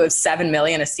value of $7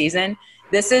 million a season.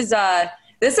 This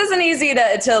isn't easy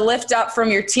to lift up from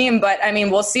your team, but I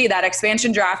mean, we'll see. That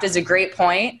expansion draft is a great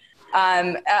point.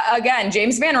 Again,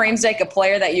 James Van Riemsdyk, a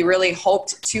player that you really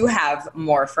hoped to have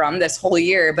more from this whole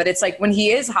year, but it's like when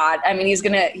he is hot, I mean, he's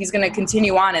gonna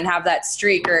continue on and have that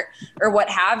streak or what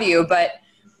have you. But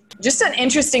just an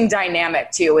interesting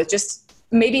dynamic too, with just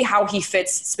maybe how he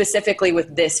fits specifically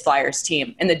with this Flyers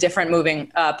team and the different moving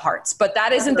parts. But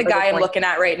that isn't the guy I'm looking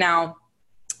at right now.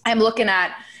 I'm looking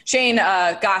at Shane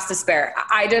Gostisbehere.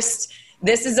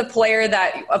 This is a player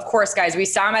that, of course, guys, we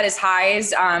saw him at his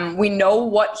highs. We know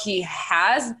what he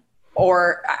has,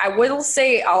 or I will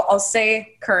say, I'll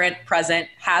say current, present,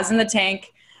 has in the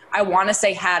tank. I want to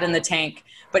say had in the tank.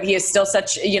 but he is still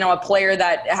such, a player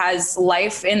that has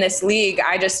life in this league.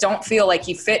 I just don't feel like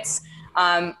he fits,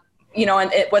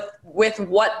 with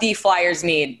what the Flyers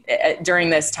need during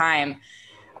this time.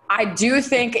 I do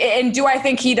think, and do I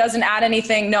think he doesn't add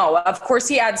anything? No, of course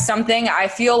he adds something. I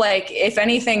feel like if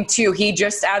anything too, he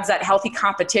just adds that healthy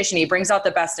competition. He brings out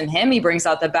the best in him. He brings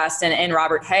out the best in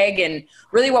Robert Hägg, and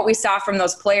really what we saw from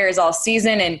those players all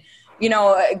season. And,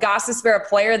 Gostisbehere, a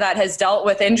player that has dealt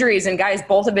with injuries and guys,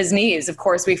 both of his knees. Of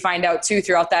course, we find out too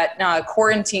throughout that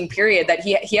quarantine period that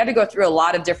he had to go through a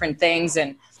lot of different things.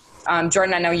 And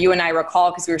Jordan, I know you and I recall,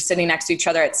 because we were sitting next to each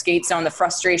other at skate zone, the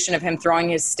frustration of him throwing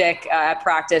his stick at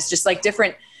practice, just like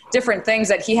different things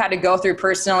that he had to go through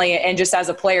personally and just as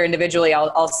a player individually,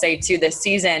 I'll say too, this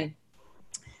season.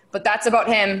 But that's about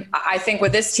him. I think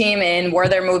with this team and where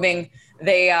they're moving,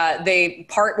 they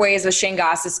part ways with Shane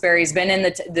Gostisbehere. He's been in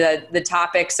the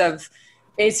topics of,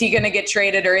 is he going to get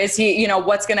traded, or is he,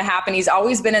 what's going to happen? He's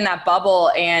always been in that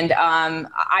bubble. And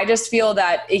I just feel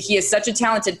that he is such a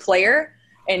talented player,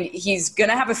 and he's going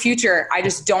to have a future. I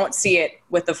just don't see it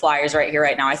with the Flyers right here,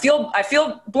 right now. I feel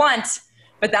blunt,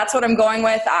 but that's what I'm going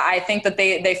with. I think that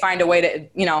they find a way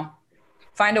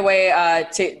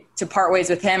to part ways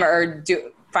with him, or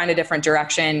find a different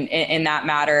direction in that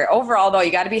matter. Overall, though,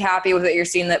 you got to be happy with what you're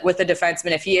seeing with the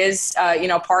defenseman. If he is,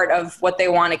 part of what they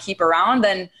want to keep around,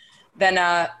 then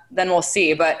we'll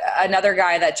see. But another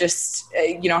guy that just,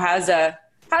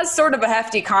 has sort of a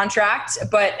hefty contract,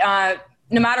 but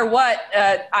no matter what,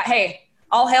 hey,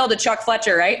 all hail to Chuck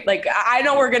Fletcher, right? Like, I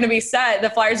know we're going to be set. The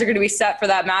Flyers are going to be set for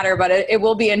that matter, but it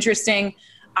will be interesting.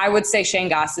 I would say Shane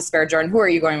Gostisbehere. Jordan, who are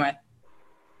you going with?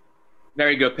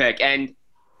 Very good pick. And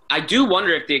I do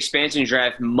wonder if the expansion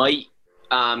draft might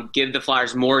give the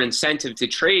Flyers more incentive to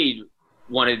trade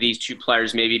one of these two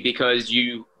players, maybe, because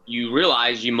you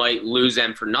realize you might lose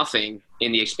them for nothing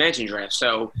in the expansion draft.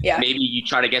 So maybe you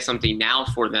try to get something now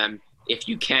for them if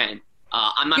you can.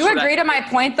 I'm not sure. You agree to my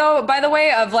point, though, by the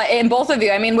way, of like, in both of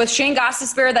you. I mean, with Shane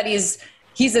Gostisbehere, that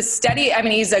he's a steady. I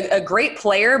mean, he's a great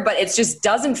player, but it just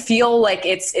doesn't feel like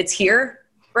it's here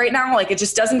right now. Like, it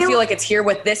just doesn't feel like it's here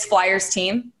with this Flyers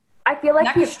team. I feel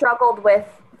like he struggled with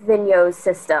Vigneault's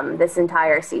system this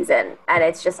entire season, and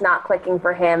it's just not clicking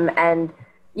for him. And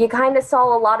you kind of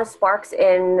saw a lot of sparks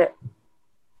in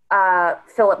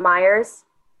Philip Myers,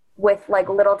 with like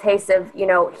little tastes of,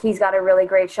 he's got a really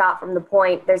great shot from the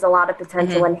point. There's a lot of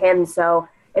potential in him. So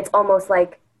it's almost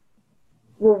like,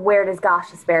 well, where does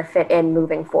Gostisbehere fit in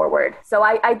moving forward? So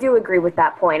I do agree with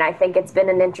that point. I think it's been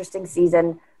an interesting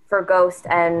season for Ghost,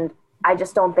 and I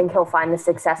just don't think he'll find the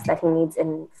success that he needs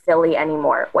in Philly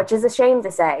anymore, which is a shame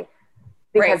to say,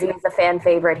 because he's a fan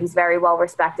favorite. He's very well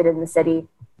respected in the city.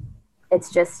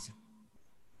 It's just,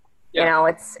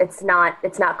 it's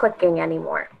not clicking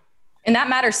anymore. And that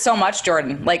matters so much,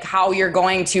 Jordan, like how you're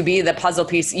going to be the puzzle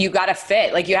piece. You got to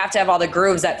fit. Like, you have to have all the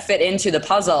grooves that fit into the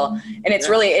puzzle. And it's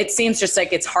really, it seems just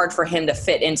like it's hard for him to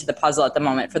fit into the puzzle at the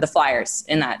moment for the Flyers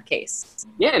in that case.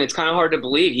 Yeah, and it's kind of hard to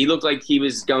believe. He looked like he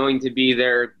was going to be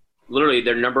their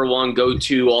number one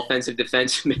go-to offensive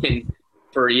defenseman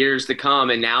for years to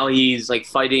come. And now he's like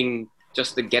fighting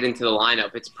just to get into the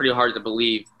lineup. It's pretty hard to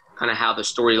believe kind of how the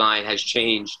storyline has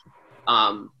changed.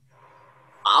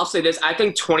 I'll say this. I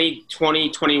think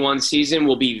 2020-21 season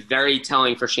will be very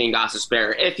telling for Shane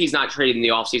Gostisbehere if he's not traded in the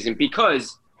offseason,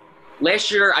 because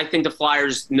last year I think the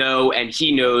Flyers know, and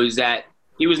he knows, that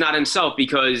he was not himself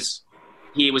because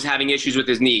he was having issues with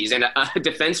his knees. And a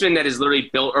defenseman that is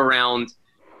literally built around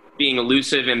being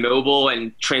elusive and mobile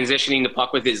and transitioning the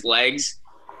puck with his legs,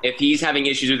 if he's having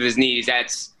issues with his knees,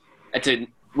 that's a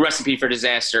recipe for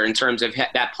disaster in terms of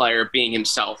that player being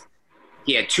himself.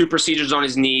 He had 2 procedures on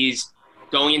his knees.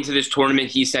 Going into this tournament,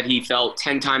 he said he felt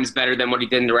 10 times better than what he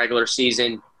did in the regular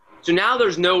season. So now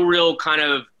there's no real kind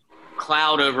of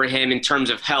cloud over him in terms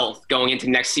of health going into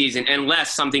next season,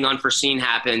 unless something unforeseen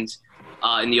happens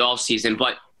in the offseason.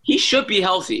 But he should be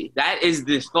healthy. That is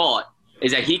the thought,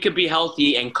 is that he could be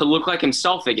healthy and could look like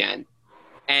himself again.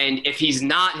 And if he's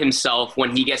not himself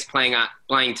when he gets playing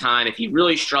time, if he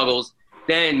really struggles,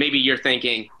 then maybe you're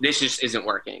thinking, this just isn't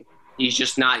working. He's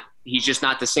just not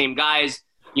the same guys.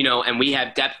 And we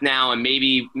have depth now, and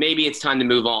maybe it's time to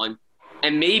move on.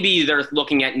 And maybe they're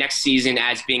looking at next season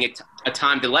as being a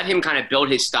time to let him kind of build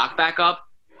his stock back up.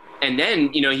 And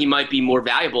then, he might be more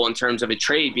valuable in terms of a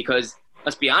trade, because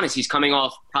let's be honest, he's coming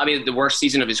off probably the worst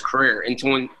season of his career in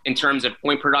terms of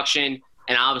point production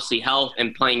and obviously health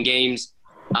and playing games.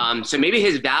 So maybe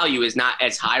his value is not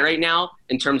as high right now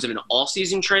in terms of an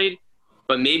all-season trade,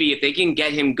 but maybe if they can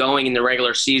get him going in the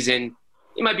regular season,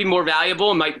 he might be more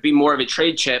valuable, might be more of a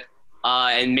trade chip,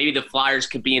 and maybe the Flyers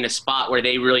could be in a spot where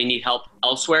they really need help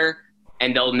elsewhere,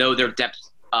 and they'll know their depth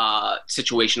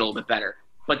situation a little bit better.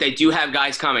 But they do have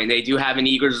guys coming. They do have an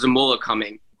Igor Zamula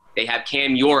coming. They have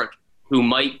Cam York, who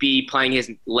might be playing his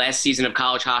last season of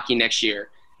college hockey next year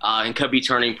and could be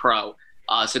turning pro.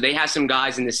 So they have some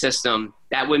guys in the system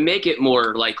that would make it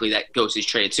more likely that Ghost is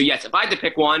traded. So, yes, if I had to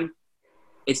pick one,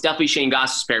 it's definitely Shane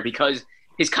Gostisbehere because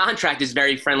his contract is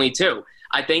very friendly too.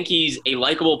 I think he's a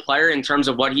likable player in terms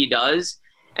of what he does,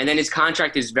 and then his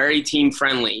contract is very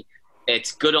team-friendly.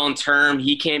 It's good on term.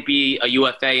 He can't be a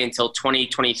UFA until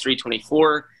 2023,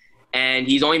 24, and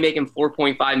he's only making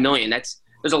 $4.5 million.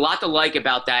 There's a lot to like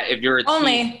about that if you're a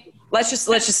team. Let's just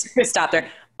stop there.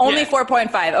 Only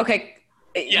 4.5. Okay.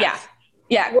 Yeah.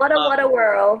 What a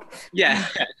world. Yeah.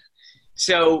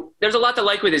 So there's a lot to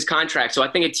like with his contract. So I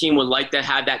think a team would like to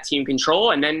have that team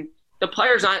control. And then the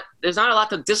players, there's not a lot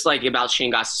to dislike about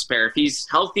Shane Gostisbehere. If he's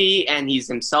healthy and he's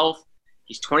himself,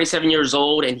 he's 27 years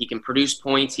old and he can produce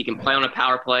points. He can play on a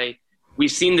power play. We've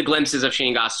seen the glimpses of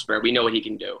Shane Gostisbehere. We know what he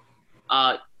can do.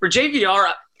 For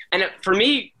JVR, and for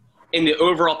me, in the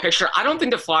overall picture, I don't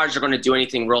think the Flyers are going to do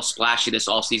anything real splashy this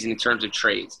offseason in terms of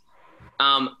trades.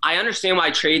 I understand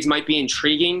why trades might be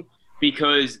intriguing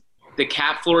because the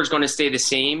cap floor is going to stay the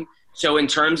same. So in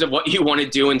terms of what you want to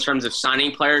do in terms of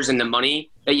signing players and the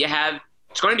money that you have,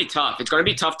 it's going to be tough. It's going to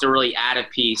be tough to really add a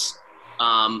piece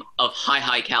of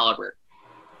high caliber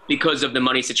because of the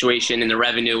money situation and the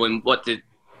revenue and what the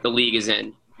league is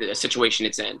in, the situation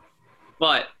it's in.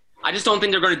 But I just don't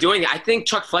think they're going to do anything. I think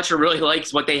Chuck Fletcher really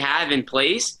likes what they have in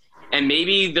place, and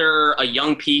maybe they're a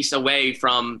young piece away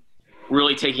from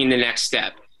really taking the next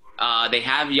step. They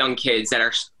have young kids that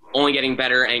are only getting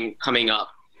better and coming up.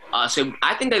 So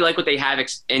I think they like what they have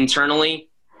internally.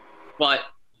 But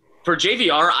for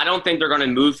JVR, I don't think they're going to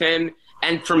move him.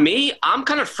 And for me, I'm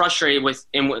kind of frustrated with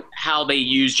how they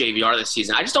used JVR this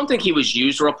season. I just don't think he was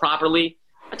used real properly.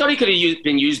 I thought he could have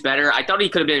been used better. I thought he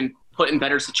could have been put in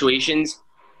better situations.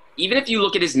 Even if you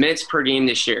look at his minutes per game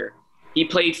this year, he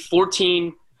played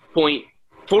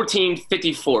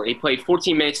 14.54. He played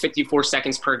 14 minutes, 54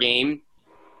 seconds per game.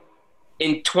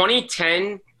 In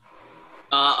 2010-11,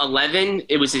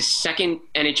 it was his second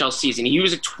NHL season. He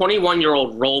was a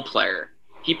 21-year-old role player.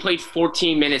 He played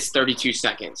 14 minutes, 32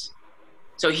 seconds.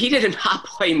 So he did not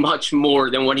play much more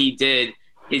than what he did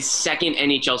his second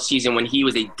NHL season when he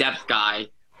was a depth guy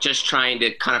just trying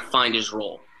to kind of find his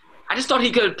role. I just thought he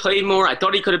could have played more. I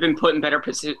thought he could have been put in better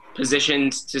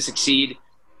positions to succeed.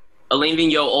 Alain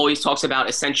Vigneault always talks about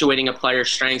accentuating a player's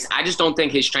strengths. I just don't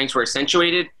think his strengths were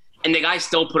accentuated. And the guy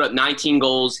still put up 19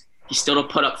 goals. He still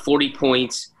put up 40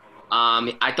 points.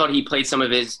 I thought he played some of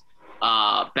his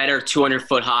better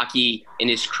 200-foot hockey in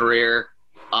his career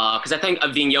because I think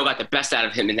Vigneault got the best out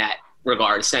of him in that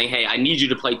regard, saying, hey, I need you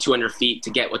to play 200 feet to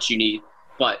get what you need.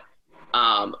 But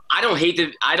I don't hate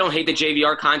the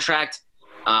JVR contract.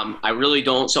 I really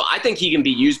don't. So I think he can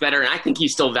be used better, and I think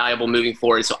he's still valuable moving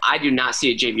forward. So I do not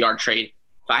see a JVR trade.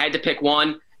 If I had to pick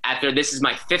one, after this is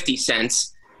my 50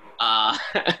 cents, I'm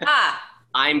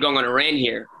going on a rant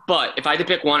here. But if I had to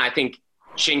pick one, I think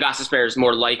Shane Gostisbehere is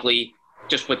more likely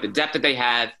just with the depth that they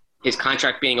have, his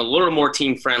contract being a little more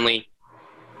team-friendly.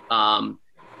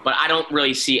 But I don't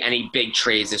really see any big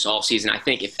trades this offseason. I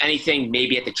think, if anything,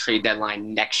 maybe at the trade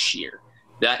deadline next year.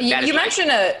 You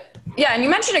mentioned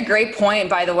a great point,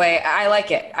 by the way. I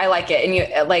like it. And you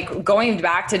like going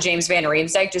back to James Van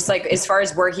Riemsdyk, just like as far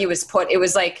as where he was put, it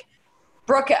was like,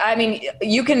 Brooke, I mean,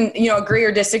 you can, agree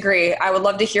or disagree. I would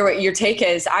love to hear what your take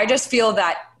is. I just feel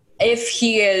that if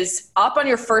he is up on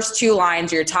your first two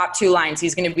lines, or your top two lines,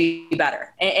 he's going to be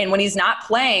better. And when he's not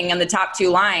playing on the top two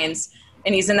lines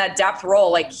and he's in that depth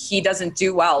role, like he doesn't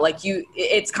do well. Like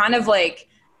it's kind of like,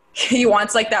 he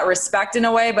wants like that respect in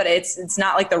a way, but it's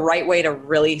not like the right way to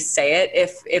really say it,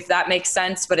 if that makes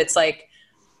sense. But it's like,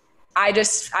 I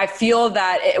feel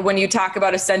that when you talk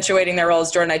about accentuating their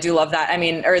roles, Jordan, I do love that. I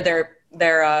mean, or their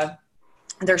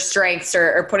strengths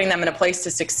or putting them in a place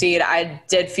to succeed. I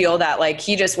did feel that like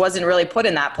he just wasn't really put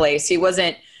in that place. He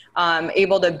wasn't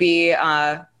able to be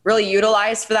really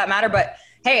utilized for that matter. But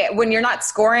hey, when you're not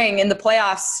scoring in the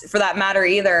playoffs for that matter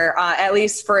either, at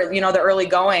least for, the early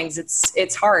goings,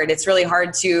 it's hard. It's really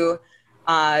hard to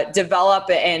develop.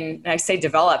 And I say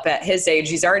develop at his age,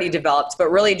 he's already developed,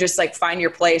 but really just like find your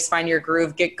place, find your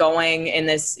groove, get going in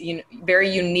this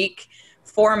very unique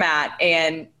format.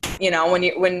 And,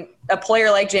 when a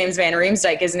player like James Van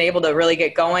Riemsdyk isn't able to really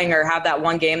get going or have that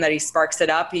one game that he sparks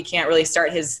it up, he can't really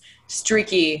start his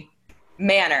streaky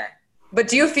manner. But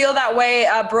do you feel that way,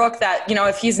 Brooke, that,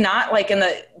 if he's not like in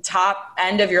the top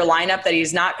end of your lineup, that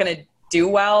he's not going to do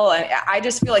well? I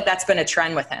just feel like that's been a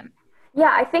trend with him.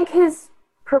 Yeah, I think his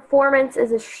performance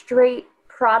is a straight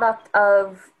product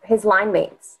of his line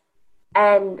mates.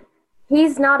 And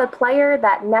he's not a player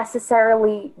that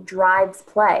necessarily drives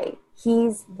play.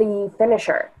 He's the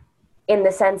finisher in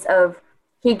the sense of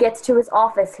he gets to his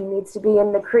office, he needs to be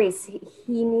in the crease.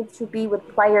 He needs to be with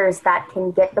players that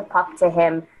can get the puck to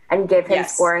him and give him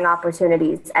scoring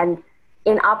opportunities. And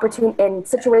in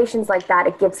situations like that,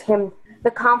 it gives him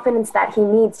the confidence that he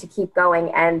needs to keep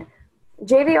going. And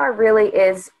JVR really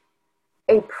is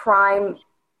a prime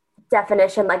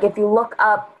definition. Like if you look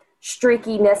up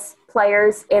streakiness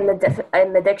players in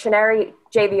the dictionary,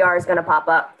 JVR is going to pop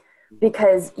up,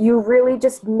 because you really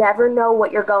just never know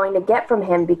what you're going to get from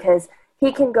him, because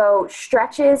he can go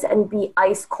stretches and be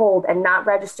ice cold and not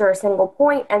register a single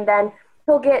point, and then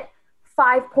he'll get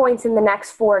 5 points in the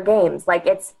next 4 games. Like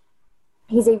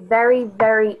he's a very,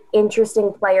 very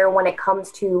interesting player when it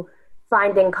comes to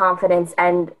finding confidence,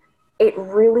 and it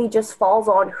really just falls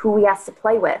on who he has to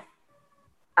play with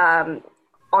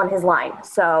on his line.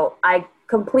 So I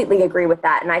completely agree with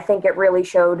that, and I think it really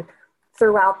showed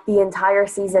throughout the entire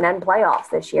season and playoffs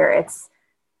this year.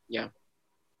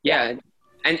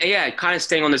 And kind of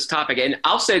staying on this topic, and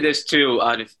I'll say this too,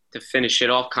 to finish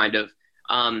it off kind of.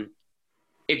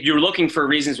 If you're looking for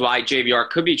reasons why JVR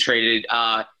could be traded,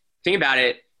 think about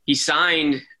it. He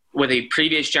signed with a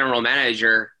previous general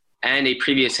manager and a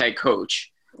previous head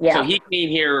coach. Yeah. So he came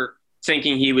here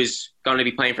thinking he was going to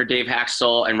be playing for Dave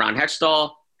Hakstol and Ron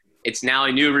Hextall. It's now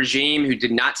a new regime who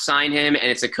did not sign him, and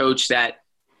it's a coach that,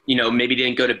 maybe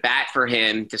didn't go to bat for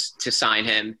him to sign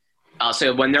him.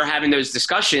 So when they're having those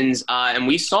discussions, and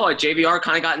we saw it, JVR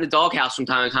kind of got in the doghouse from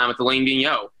time to time with Alain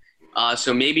Vigneault.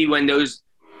 So maybe when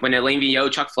Alain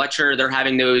Vigneault, Chuck Fletcher, they're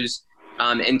having those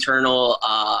internal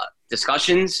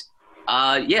discussions,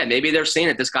 maybe they're saying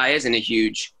that this guy isn't a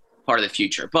huge part of the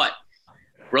future. But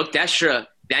Brooke Destra,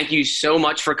 thank you so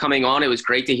much for coming on. It was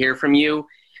great to hear from you,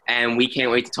 and we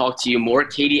can't wait to talk to you more.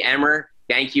 Katie Emmer,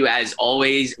 thank you as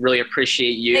always. Really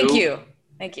appreciate you.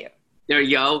 Thank you. There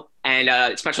you go.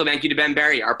 And special thank you to Ben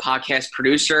Berry, our podcast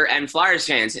producer, and Flyers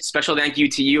fans. Special thank you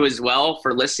to you as well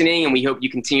for listening, and we hope you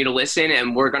continue to listen,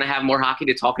 and we're going to have more hockey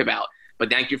to talk about. But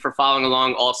thank you for following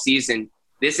along all season.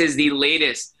 This is the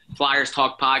latest Flyers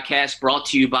Talk podcast brought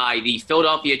to you by the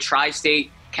Philadelphia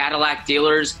Tri-State Cadillac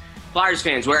Dealers. Flyers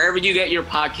fans, wherever you get your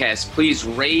podcasts, please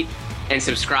rate and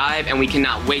subscribe, and we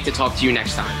cannot wait to talk to you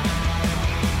next time.